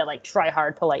character, that like try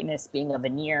hard politeness being a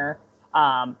veneer.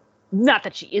 Not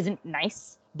that she isn't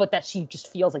nice, but that she just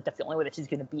feels like that's the only way that she's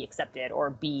going to be accepted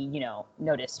or be,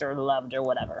 noticed or loved or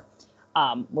whatever.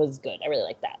 Was good. I really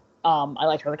like that. I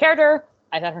liked her, the character.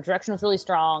 I thought her direction was really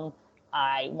strong.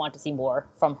 I want to see more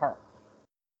from her.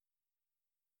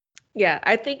 Yeah,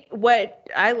 I think what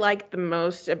I like the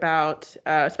most about,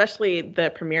 especially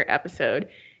the premiere episode,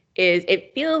 is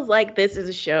it feels like this is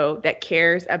a show that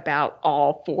cares about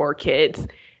all 4 kids.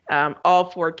 All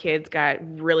 4 kids got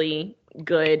really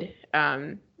good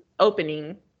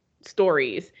opening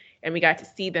stories, and we got to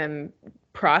see them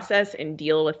process and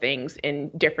deal with things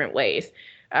in different ways.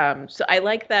 So I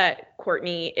like that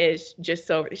Courtney is just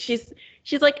so she's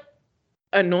like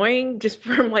annoying just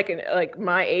from like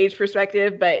my age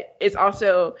perspective, but it's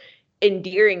also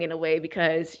endearing in a way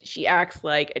because she acts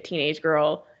like a teenage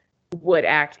girl would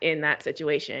act in that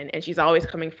situation, and she's always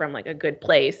coming from like a good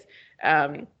place.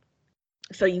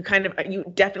 So you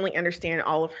definitely understand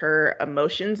all of her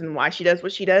emotions and why she does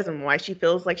what she does and why she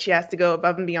feels like she has to go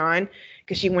above and beyond,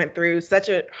 because she went through such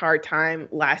a hard time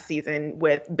last season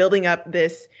with building up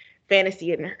this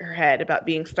fantasy in her head about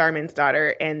being Starman's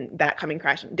daughter and that coming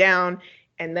crashing down.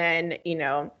 And then,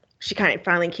 she kind of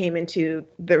finally came into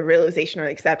the realization or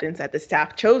acceptance that the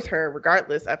staff chose her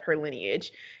regardless of her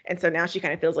lineage. And so now she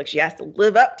kind of feels like she has to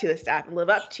live up to the staff and live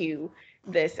up to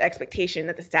this expectation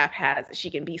that the staff has that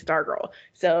she can be Stargirl.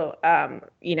 So,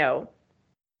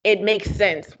 it makes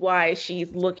sense why she's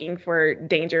looking for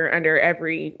danger under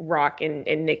every rock and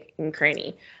nick and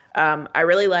cranny. I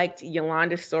really liked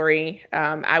Yolanda's story.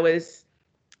 I was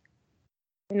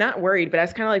not worried, but I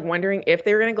was kind of like wondering if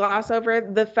they were going to gloss over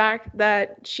the fact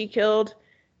that she killed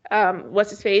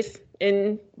what's his face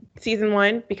in season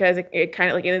 1, because it kind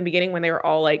of like in the beginning when they were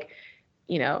all like,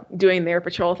 doing their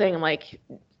patrol thing, I'm like,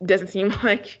 doesn't seem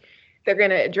like they're going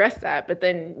to address that. But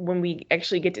then when we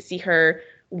actually get to see her,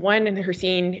 one, in her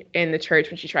scene in the church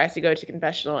when she tries to go to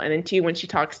confessional, and then 2, when she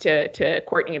talks to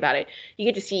Courtney about it, you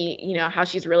get to see, how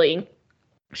she's really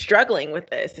struggling with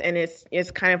this. And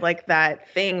it's kind of like that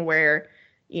thing where,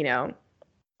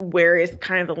 where is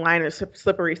kind of the line of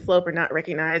slippery slope, or not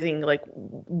recognizing like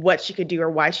what she could do or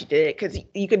why she did it. Because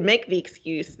you could make the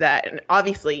excuse that, and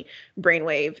obviously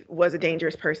Brainwave was a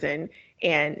dangerous person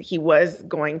and he was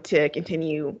going to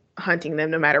continue hunting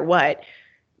them no matter what.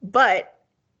 But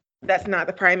that's not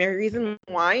the primary reason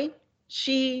why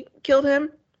she killed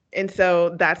him. And so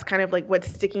that's kind of like what's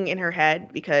sticking in her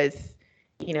head, because,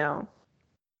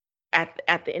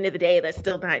 at the end of the day, that's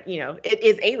still not, it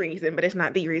is a reason, but it's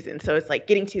not the reason. So it's like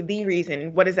getting to the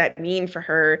reason. What does that mean for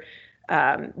her,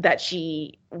 that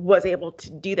she was able to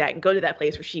do that and go to that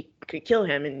place where she could kill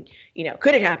him, and,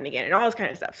 could it happen again, and all this kind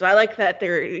of stuff. So I like that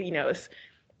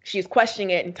she's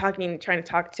questioning it and trying to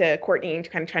talk to Courtney and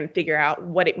kind of trying to figure out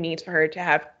what it means for her to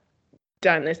have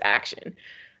done this action.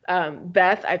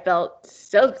 Beth, I felt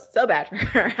so bad for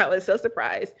her. I was so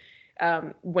surprised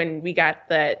when we got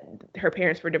that her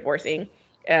parents were divorcing.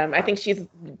 I think she's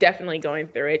definitely going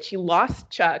through it. She lost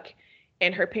Chuck,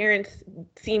 and her parents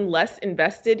seem less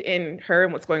invested in her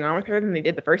and what's going on with her than they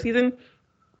did the first season.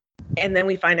 And then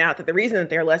we find out that the reason that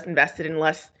they're less invested and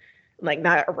less, like,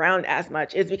 not around as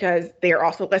much is because they are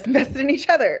also less invested in each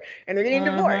other, and they're getting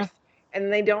divorced,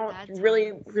 and they don't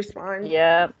really respond.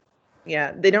 Yeah.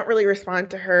 Yeah, they don't really respond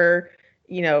to her,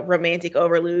 romantic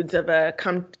overludes of a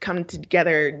come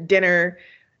together dinner.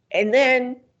 And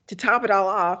then to top it all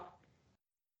off,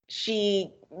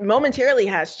 she momentarily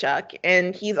has Chuck,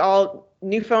 and he's all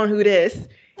new phone, who dis,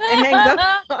 and hangs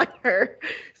up on her.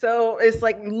 So it's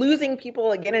like losing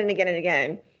people again and again and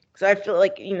again. So I feel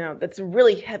like, that's a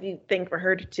really heavy thing for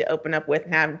her to open up with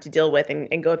and have to deal with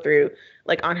and go through,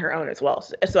 like, on her own as well.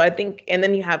 So I think, and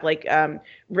then you have like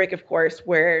Rick, of course,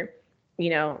 where,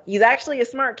 he's actually a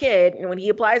smart kid, and when he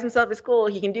applies himself at school,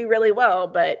 he can do really well.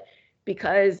 But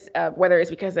because whether it's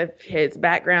because of his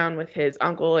background with his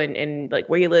uncle and like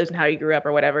where he lives and how he grew up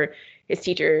or whatever, his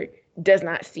teacher does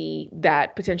not see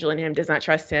that potential in him, does not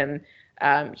trust him.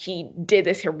 He did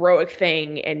this heroic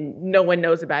thing, and no one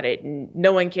knows about it, and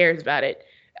no one cares about it.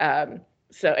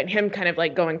 So, and him kind of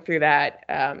like going through that.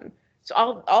 So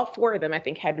all 4 of them, I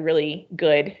think, had really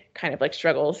good kind of like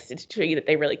struggles to show you that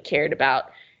they really cared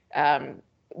about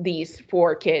these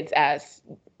 4 kids as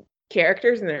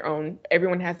characters in their own.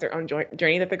 Everyone has their own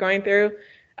journey that they're going through.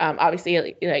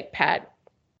 Obviously, like Pat,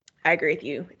 I agree with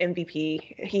you.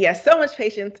 MVP. He has so much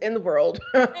patience in the world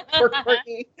for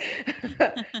Courtney,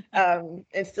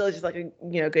 and still just like a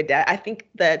good dad. I think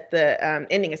that the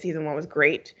ending of season 1 was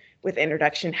great with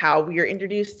introduction, how we are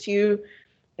introduced to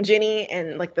Jenny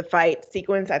and like the fight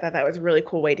sequence. I thought that was a really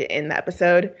cool way to end the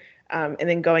episode. And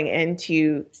then going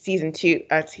into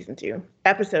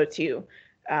episode 2,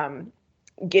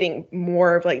 getting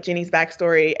more of like Jenny's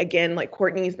backstory. Again, like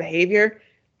Courtney's behavior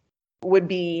would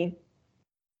be,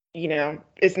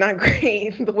 it's not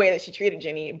great the way that she treated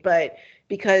Jenny, but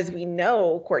because we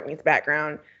know Courtney's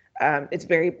background, it's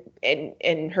very,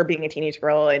 in her being a teenage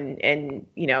girl and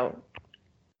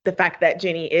the fact that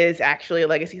Jenny is actually a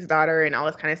Legacy's daughter and all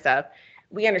this kind of stuff,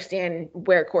 we understand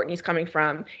where Courtney's coming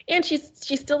from. And she's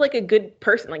still like a good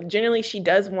person. Like generally she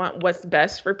does want what's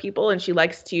best for people, and she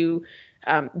likes to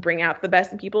bring out the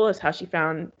best in people, is how she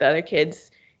found the other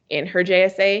kids in her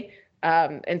JSA.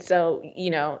 And so,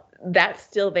 that's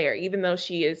still there, even though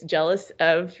she is jealous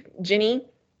of Jenny.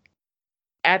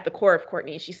 At the core of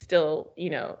Courtney, she still, she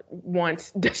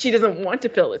doesn't want to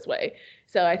feel this way.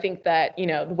 So I think that,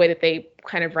 the way that they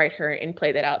kind of write her and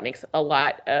play that out makes a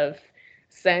lot of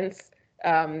sense.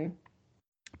 I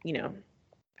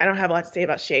don't have a lot to say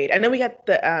about Shade. And then we got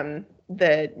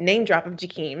the name drop of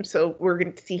Jakeem, so we're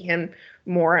going to see him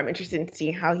more. I'm interested in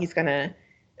seeing how he's going to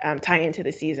tie into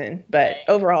the season. But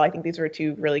overall, I think these were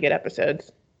 2 really good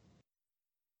episodes.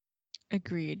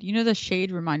 Agreed. You know, the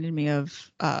shade reminded me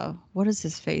of what is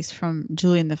his face from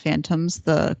Julie and the Phantoms,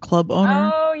 the club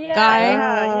owner Oh yeah, guy.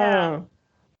 yeah.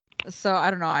 So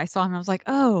I don't know. I saw him. I was like,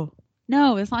 oh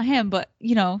no, it's not him. But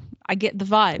you know, I get the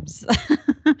vibes.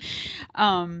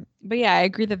 But yeah, I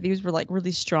agree that these were like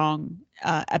really strong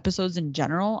episodes in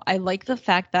general. I like the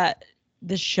fact that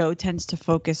the show tends to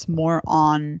focus more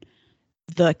on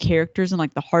the characters and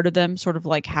like the heart of them, sort of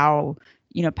like how,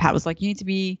 you know, Pat was like, you need to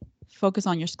be focused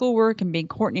on your schoolwork and being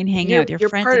Courtney and hanging out with your You're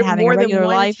friends part and of having a more than regular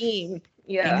one life. team.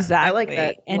 Yeah, I like Exactly.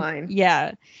 that And line.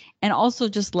 yeah. And also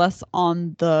just less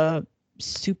on the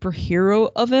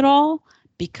superhero of it all,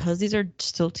 because these are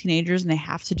still teenagers and they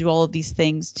have to do all of these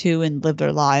things too and live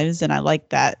their lives. And I like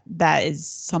that that is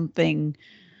something,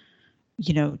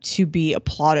 you know, to be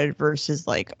applauded versus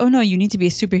like, oh no, you need to be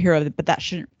a superhero, but that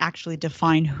shouldn't actually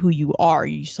define who you are.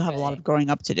 You still have a lot of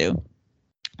growing up to do.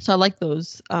 So I like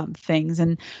those things.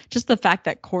 And just the fact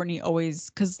that Courtney always,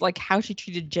 because like how she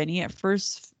treated Jenny at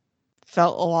first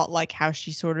felt a lot like how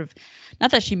she sort of,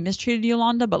 not that she mistreated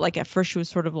Yolanda, but like at first she was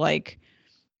sort of like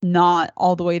not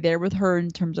all the way there with her in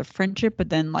terms of friendship, but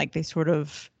then like they sort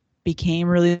of became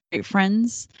really great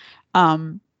friends.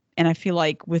 And I feel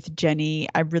like with Jenny,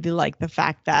 I really like the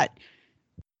fact that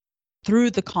through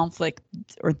the conflict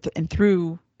and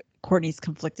through Courtney's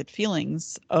conflicted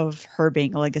feelings of her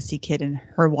being a legacy kid and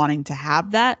her wanting to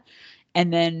have that,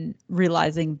 and then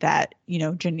realizing that, you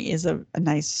know, Jenny is a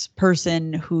nice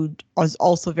person who was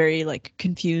also very like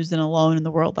confused and alone in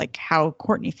the world, like how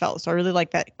Courtney felt. So I really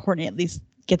like that Courtney at least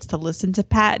gets to listen to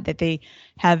Pat, that they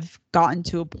have gotten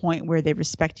to a point where they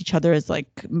respect each other as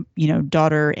like, you know,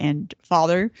 daughter and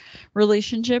father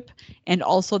relationship. And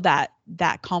also that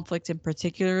conflict in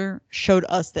particular showed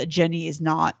us that Jenny is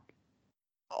not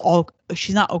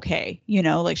she's not okay, you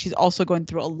know, like she's also going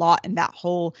through a lot in that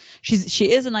whole,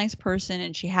 she is a nice person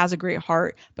and she has a great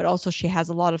heart, but also she has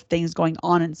a lot of things going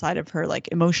on inside of her, like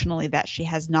emotionally, that she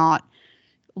has not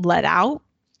let out.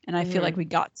 And I feel like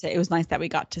it was nice that we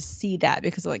got to see that,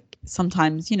 because like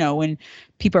sometimes, you know, when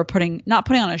people are not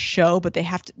putting on a show, but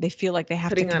they feel like they have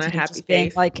Putting to on a continue happy just being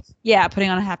face. like, yeah, putting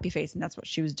on a happy face. And that's what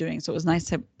she was doing. So it was nice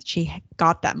that she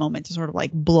got that moment to sort of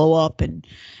like blow up, and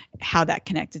how that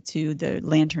connected to the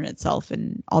lantern itself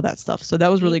and all that stuff. So that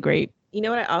was really great. You know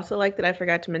what I also like that I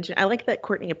forgot to mention? I like that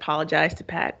Courtney apologized to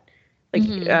Pat.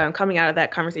 Like coming out of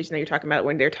that conversation that you're talking about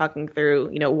when they're talking through,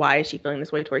 you know, why is she feeling this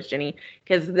way towards Jenny?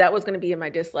 Because that was going to be in my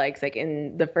dislikes. Like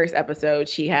in the first episode,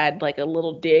 she had like a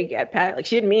little dig at Pat. Like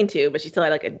she didn't mean to, but she still had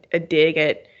like a dig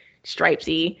at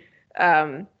Stripesy.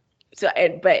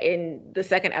 But in the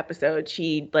second episode,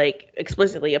 she like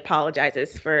explicitly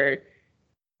apologizes for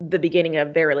the beginning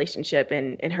of their relationship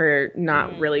and her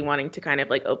not really wanting to kind of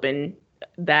like open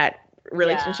that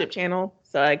relationship channel.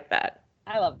 So I like that.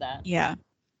 I love that. Yeah.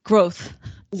 Growth.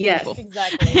 It's yes, beautiful.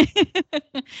 Exactly.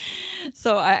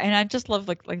 So I just love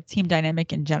like team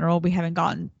dynamic in general. We haven't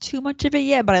gotten too much of it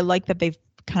yet, but I like that they've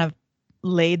kind of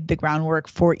laid the groundwork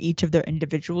for each of their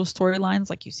individual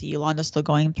storylines. Like you see Yolanda still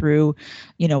going through,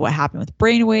 you know, what happened with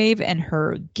Brainwave and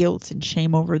her guilt and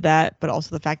shame over that, but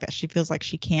also the fact that she feels like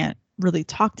she can't really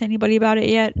talk to anybody about it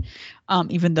yet,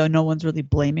 even though no one's really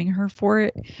blaming her for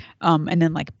it. And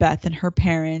then like Beth and her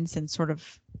parents, and sort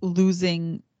of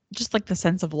losing just like the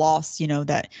sense of loss, you know,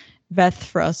 that Beth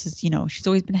for us is, you know, she's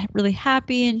always been really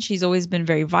happy and she's always been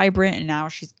very vibrant, and now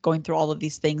she's going through all of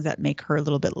these things that make her a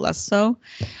little bit less so.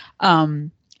 And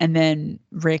then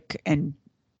Rick and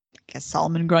I guess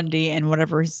Solomon Grundy and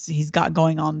whatever he's got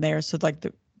going on there. So like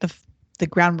the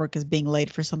groundwork is being laid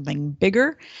for something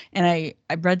bigger. And I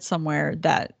read somewhere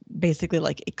that basically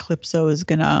like Eclipso is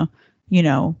gonna, you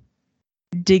know,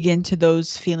 dig into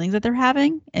those feelings that they're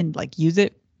having and like use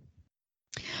it.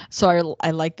 So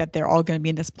I like that they're all going to be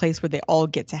in this place where they all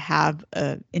get to have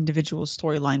a individual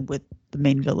storyline with the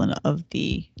main villain of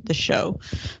the show.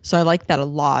 So I like that a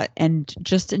lot. And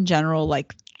just in general,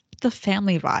 like the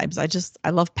family vibes. I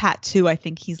love Pat too. I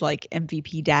think he's like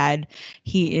MVP dad.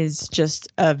 He is just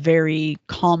a very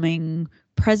calming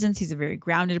presence. He's a very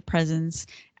grounded presence.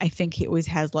 I think he always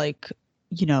has like,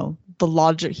 you know, the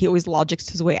logic. He always logics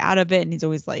his way out of it. And he's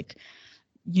always like,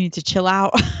 you need to chill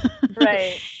out.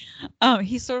 Right.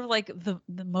 He's sort of like the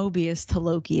Mobius to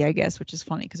Loki, I guess, which is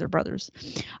funny because they're brothers.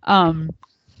 And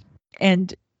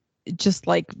just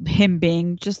like him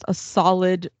being just a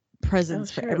solid presence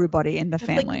for everybody in the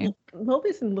family. Like,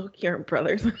 Mobius and Loki aren't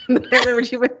brothers. I remember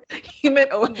you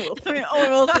meant Owen Wilson. I mean, Owen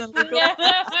Wilson and Luke.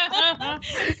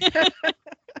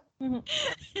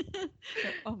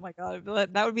 Oh my god,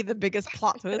 that would be the biggest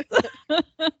plot twist.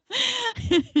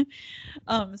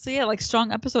 So yeah, like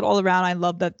strong episode all around. I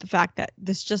love that the fact that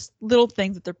there's just little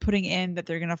things that they're putting in that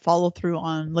they're gonna follow through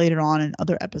on later on in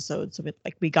other episodes. So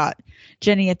like we got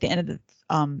Jenny at the end of the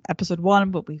episode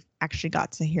 1, but we've actually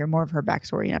got to hear more of her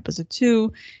backstory in episode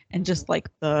 2, and just like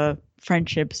the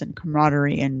friendships and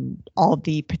camaraderie and all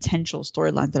the potential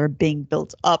storylines that are being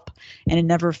built up, and it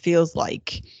never feels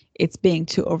like it's being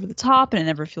too over the top, and it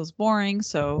never feels boring.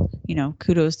 So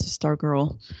kudos to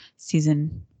Stargirl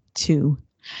season 2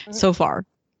 so far.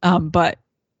 But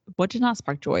what did not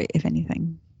spark joy, if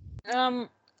anything?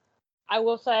 I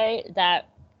will say that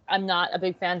I'm not a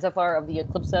big fan so far of the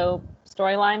Eclipso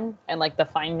storyline and like the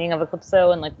finding of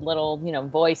Eclipso and like little,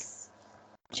 voice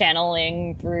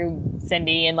channeling through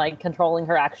Cindy and like controlling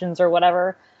her actions or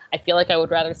whatever. I feel like I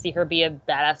would rather see her be a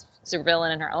badass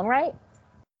supervillain in her own right.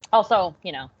 Also,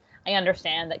 I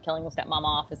understand that killing the stepmom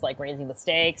off is like raising the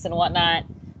stakes and whatnot.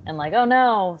 And like, oh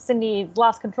no, Cindy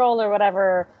lost control or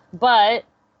whatever. But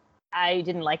I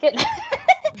didn't like it.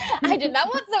 I did not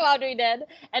want some Audrey dead.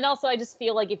 And also, I just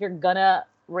feel like if you're gonna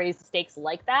raise the stakes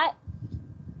like that,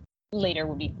 later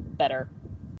would be better.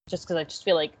 Just because I just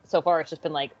feel like so far it's just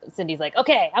been like Cindy's like,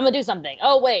 okay, I'm gonna do something.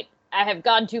 Oh wait, I have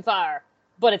gone too far,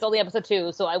 but it's only episode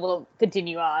 2, so I will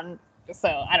continue on. So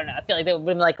I don't know. I feel like there would have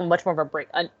been like much more of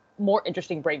a more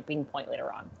interesting breaking point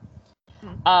later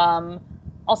on.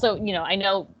 Also, I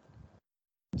know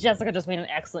Jessica just made an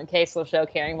excellent case for the show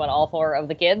caring about all 4 of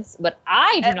the kids, but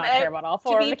I do not care about all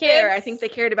 4 of the kids. I think they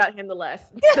cared about him the least.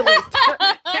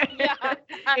 Yeah.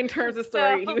 In terms of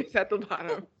story, he was at the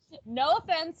bottom. No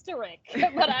offense to Rick,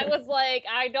 but I was like,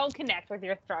 I don't connect with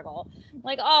your struggle.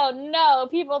 Like, oh no,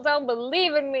 people don't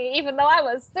believe in me, even though I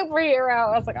was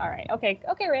superhero. I was like, all right, okay,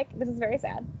 Rick, this is very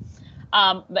sad.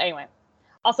 But anyway,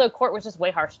 also Court was just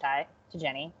way harsh to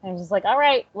Jenny, and just like, all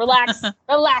right, relax,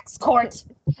 Court.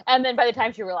 And then by the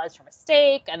time she realized her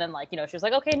mistake, and then she was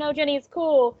like, okay, no, Jenny, it's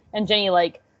cool. And Jenny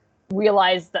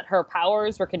realized that her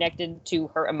powers were connected to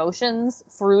her emotions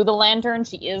through the lantern.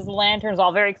 She is the lantern. It's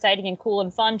all very exciting and cool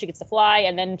and fun. She gets to fly,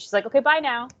 and then she's like, okay, bye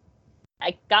now.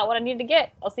 I got what I needed to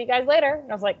get. I'll see you guys later. And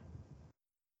I was like,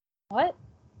 what?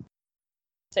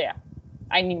 So yeah,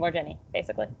 I need more Jenny,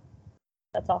 basically.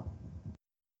 That's all.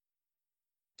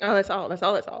 Oh, that's all.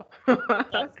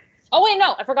 Oh, wait,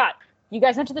 no, I forgot. You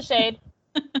guys went to the Shade.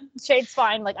 Shade's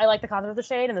fine. I like the concept of the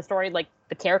Shade and the story,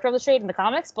 the character of the Shade in the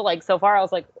comics, but so far I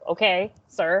was like, okay,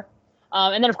 sir.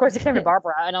 And then of course it came to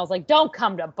Barbara, and I was like, don't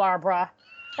come to Barbara.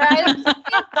 Right?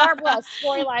 Barbara, a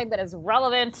storyline that is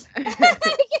relevant.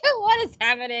 What is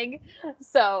happening?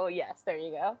 So yes, there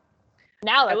you go.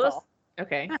 Now that's all.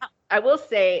 Okay. I will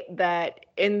say that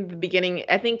in the beginning,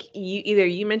 I think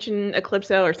you mentioned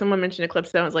Eclipso or someone mentioned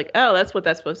Eclipso, and I was like, oh, that's what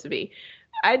that's supposed to be.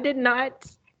 I did not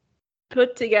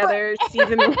put together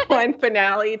season 1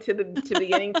 finale to the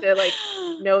beginning to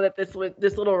know that this was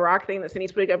this little rock thing that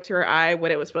Cindy's putting up to her eye,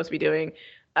 what it was supposed to be doing,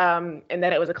 and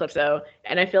that it was Eclipso.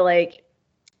 And I feel like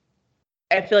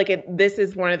this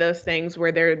is one of those things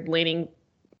where they're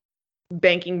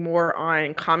banking more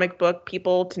on comic book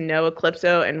people to know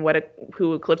Eclipso and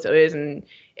who Eclipso is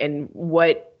and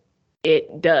what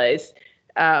it does.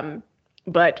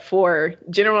 But for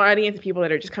general audience, people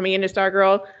that are just coming into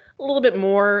Stargirl, a little bit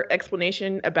more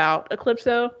explanation about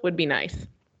Eclipso would be nice.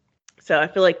 So I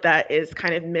feel like that is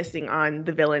kind of missing on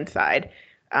the villain side.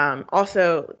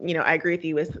 Also, I agree with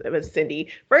you with Cindy.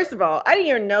 First of all, I didn't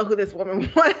even know who this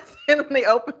woman was. And when they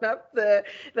opened up the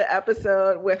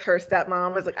episode with her stepmom, I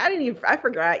was like, I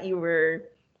forgot you were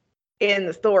in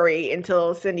the story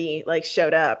until Cindy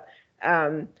showed up.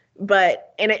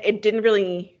 But it didn't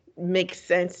really make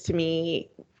sense to me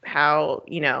how,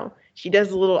 she does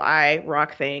the little eye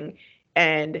rock thing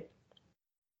and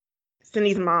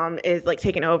Cindy's mom is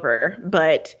taking over,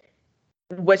 but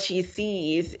what she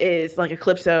sees is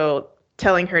Eclipso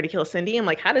telling her to kill Cindy. I'm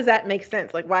like, how does that make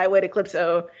sense? Why would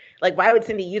Eclipso, why would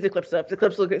Cindy use Eclipso if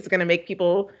Eclipso is going to make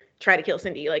people try to kill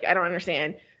Cindy? I don't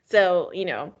understand. So,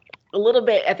 a little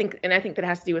bit, I think that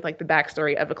has to do with the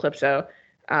backstory of Eclipso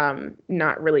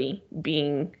not really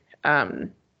being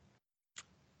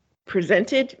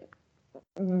presented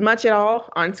much at all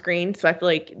on screen. So I feel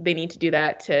like they need to do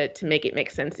that to make it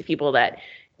make sense to people that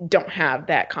don't have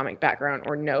that comic background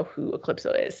or know who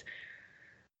Eclipso is.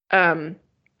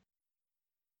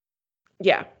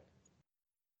 Yeah.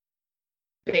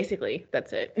 Basically,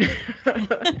 that's it.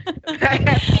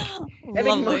 I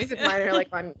think most of mine are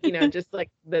on, just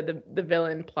the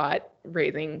villain plot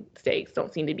raising stakes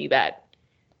don't seem to be that.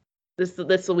 This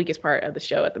is the weakest part of the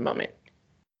show at the moment.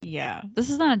 Yeah,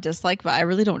 this is not a dislike, but I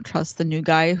really don't trust the new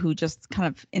guy who just kind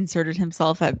of inserted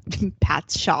himself at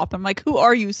Pat's shop. I'm like, who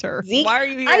are you, sir? Zeke? Why are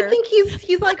you here? I think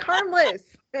he's harmless.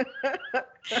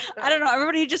 I don't know.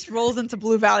 Everybody just rolls into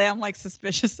Blue Valley. I'm like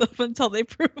suspicious of until they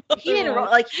prove he didn't roll,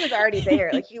 like he was already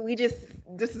there. Like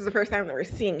this is the first time that we're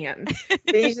seeing him.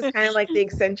 But he's just kind of like the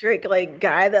eccentric like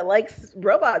guy that likes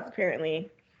robots apparently.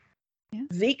 Yeah.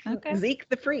 Zeke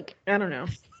the freak. I don't know.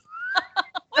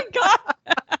 Oh my god.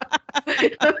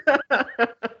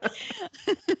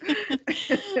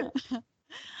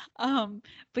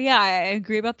 But yeah, I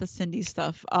agree about the Cindy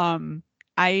stuff.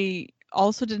 I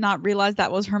also did not realize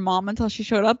that was her mom until she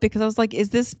showed up, because I was like, is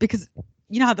this because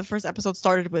you know how the first episode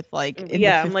started with like in the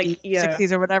 50s,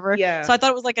 60s or whatever? Yeah. So I thought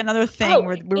it was like another thing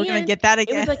where we were going to get that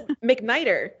again. It was like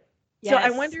McNider. Yes. So I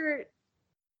wonder.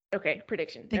 Okay,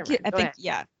 prediction.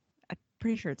 I'm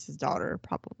pretty sure it's his daughter,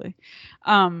 probably.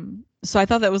 So I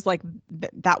thought that was like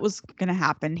that was going to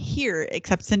happen here,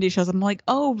 except Cindy shows up. I'm like,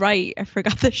 oh right, I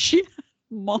forgot that she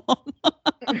mom.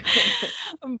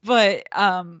 But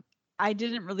I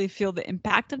didn't really feel the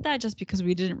impact of that, just because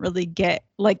we didn't really get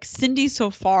like Cindy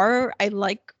so far. I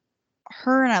like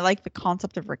her and I like the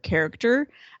concept of her character.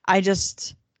 I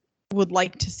just would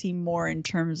like to see more in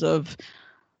terms of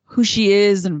who she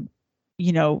is and,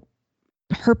 you know,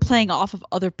 her playing off of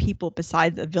other people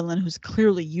besides a villain who's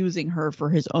clearly using her for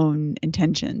his own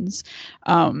intentions.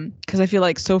 Because I feel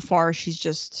like so far she's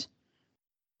just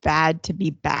bad to be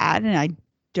bad, and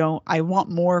I want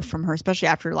more from her, especially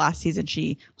after last season.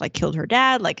 She like killed her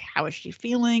dad. Like, how is she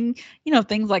feeling? You know,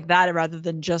 things like that, rather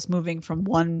than just moving from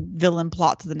one villain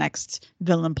plot to the next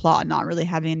villain plot and not really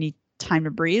having any time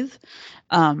to breathe.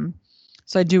 So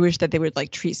I do wish that they would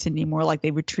like treat Cindy more like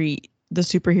they would treat the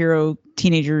superhero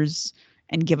teenagers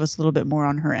and give us a little bit more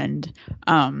on her end.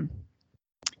 And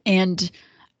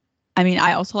I mean,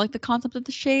 I also like the concept of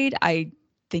the Shade. I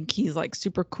think he's like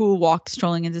super cool,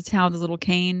 strolling into town with his little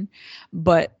cane,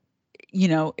 but you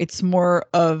know, it's more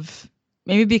of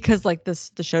maybe because like the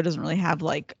show doesn't really have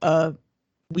like a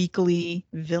weekly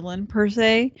villain per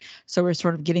se, so we're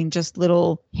sort of getting just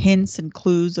little hints and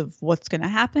clues of what's going to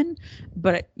happen.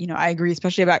 But you know, I agree,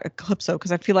 especially about Eclipso,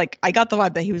 because I feel like I got the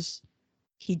vibe that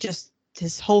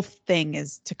his whole thing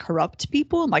is to corrupt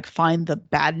people and like find the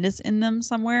badness in them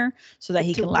somewhere so that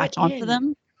he can latch onto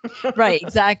them. Right,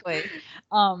 exactly.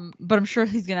 But I'm sure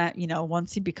he's gonna, you know,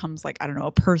 once he becomes like, I don't know,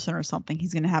 a person or something,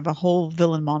 he's gonna have a whole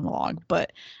villain monologue.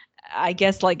 But I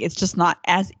guess like it's just not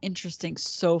as interesting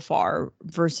so far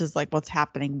versus like what's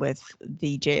happening with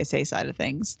the JSA side of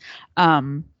things.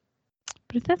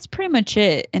 But that's pretty much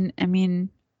it. And I mean,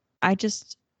 I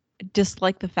just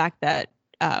dislike the fact that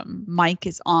Mike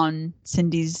is on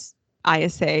Cindy's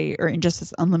ISA or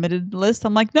Injustice Unlimited list.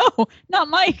 I'm like, no, not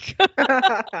Mike.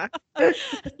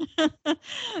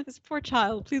 This poor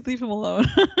child. Please leave him alone.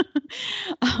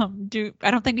 I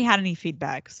don't think we had any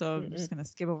feedback, so I'm just gonna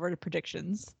skip over to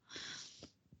predictions.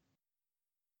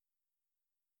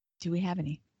 Do we have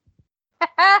any?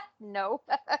 No.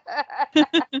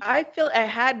 I feel I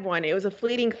had one. It was a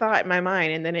fleeting thought in my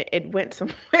mind, and then it went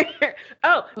somewhere.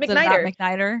 Oh, Was McNider. It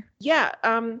about McNider? Yeah.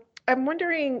 I'm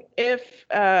wondering if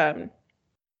because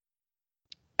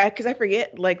I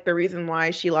forget like the reason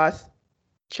why she lost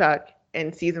Chuck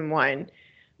in season 1,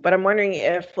 but I'm wondering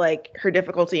if like her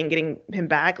difficulty in getting him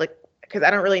back, like, because I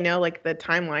don't really know like the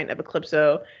timeline of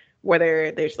Eclipso,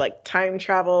 whether there's like time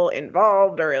travel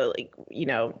involved or like, you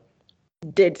know,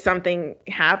 did something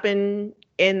happen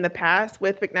in the past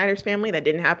with McNider's family that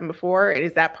didn't happen before? And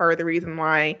is that part of the reason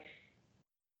why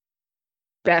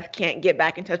Beth can't get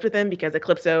back in touch with him, because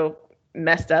Eclipso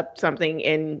messed up something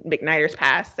in McNider's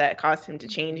past that caused him to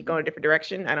change and go in a different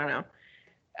direction? I don't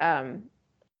know.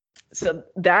 So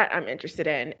that I'm interested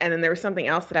in. And then there was something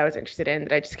else that I was interested in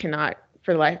that I just cannot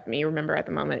for the life of me remember at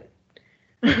the moment.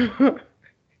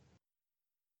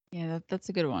 Yeah, that's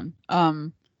a good one.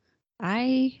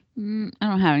 I don't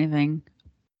have anything,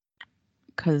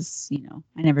 because, you know,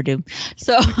 I never do.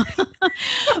 So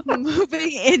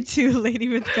moving into Lady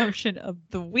with Gumption of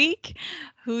the Week,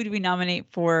 who do we nominate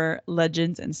for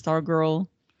Legends and Stargirl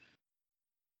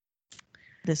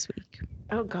this week?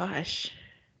 Oh, gosh.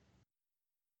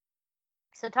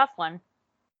 It's a tough one.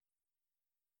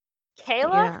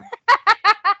 Kayla?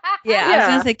 Yeah, I was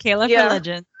going to say Kayla for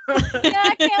Legends.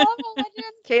 Yeah, Kayla for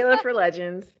Legends. Kayla for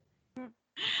Legends.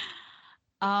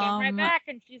 Came right back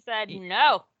and she said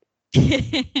no.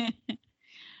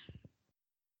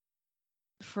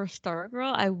 For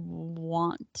Stargirl, I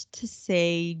want to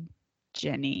say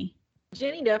Jenny.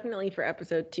 Jenny definitely for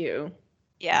episode 2.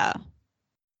 Yeah.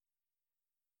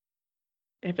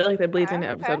 I feel like that bleeds into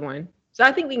episode 1. So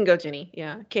I think we can go Jenny.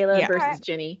 Yeah. Kayla versus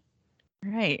Jenny.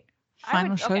 Right.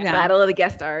 Final showdown. Battle of the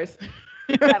guest stars.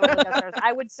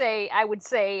 I would say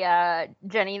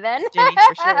Jenny then. Jenny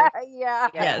for sure. Yeah.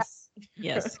 Yes.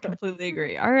 Yes, completely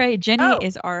agree. All right, Jenny Oh,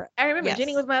 is our. I remember Yes.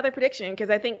 Jenny was my other prediction because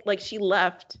I think like she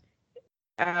left.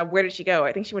 Where did she go?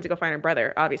 I think she went to go find her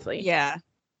brother, obviously. Yeah.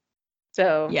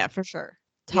 So Yeah, for sure.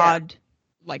 Todd,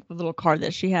 like the little car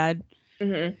that she had.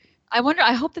 Mm-hmm.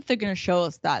 I hope that they're going to show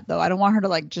us that, though. I don't want her to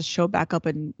like just show back up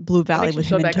in Blue Valley with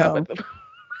him in tow.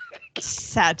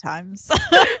 Sad times.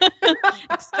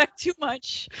 Expect too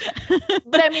much.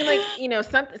 But I mean, like, you know,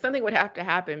 something would have to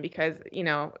happen because, you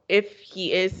know, if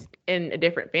he is in a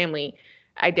different family,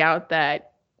 I doubt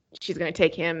that she's going to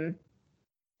take him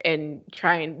and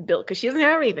try and build, because she doesn't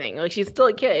have anything. Like, she's still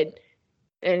a kid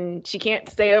and she can't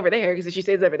stay over there, because if she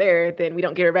stays over there, then we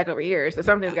don't get her back over here. So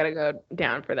something's got to go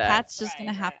down for that. Pat's just going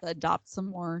to have to adopt some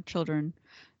more children,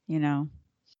 you know,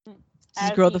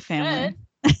 just grow the family.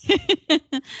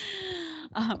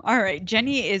 All right.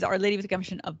 Jenny is our Lady with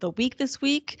Gumption of the week this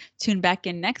week. Tune back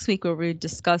in next week where we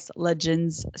discuss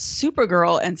Legends,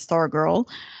 Supergirl, and Stargirl.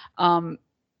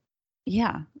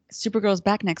 Yeah, Supergirl's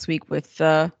back next week with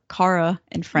Kara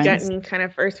and friends. You got any kind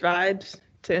of first vibes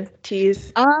to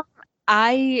tease?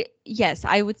 I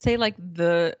would say like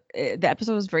the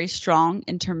episode was very strong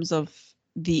in terms of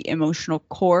the emotional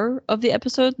core of the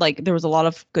episode. Like there was a lot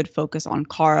of good focus on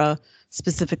Kara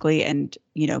specifically, and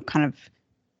you know, kind of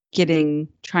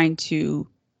trying to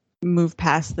move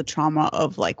past the trauma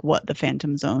of like what the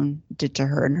Phantom Zone did to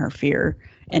her and her fear,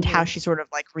 and how she sort of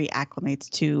like reacclimates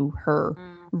to her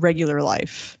regular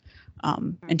life,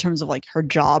 in terms of like her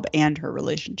job and her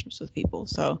relationships with people.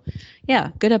 So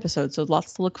yeah, good episode. So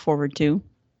lots to look forward to.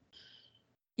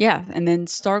 Yeah, and then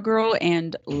Stargirl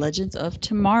and Legends of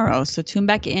Tomorrow. So tune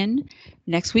back in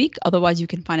next week. Otherwise, you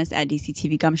can find us at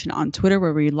DCTV Gumption on Twitter,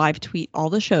 where we live tweet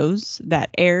all the shows that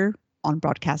air on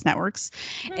broadcast networks,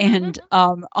 and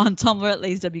on Tumblr at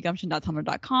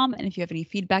ladieswgumption.tumblr.com. And if you have any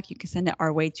feedback, you can send it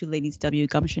our way to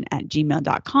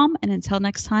ladieswgumption@gmail.com. And until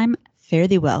next time, fare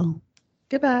thee well.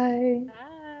 Goodbye. Bye.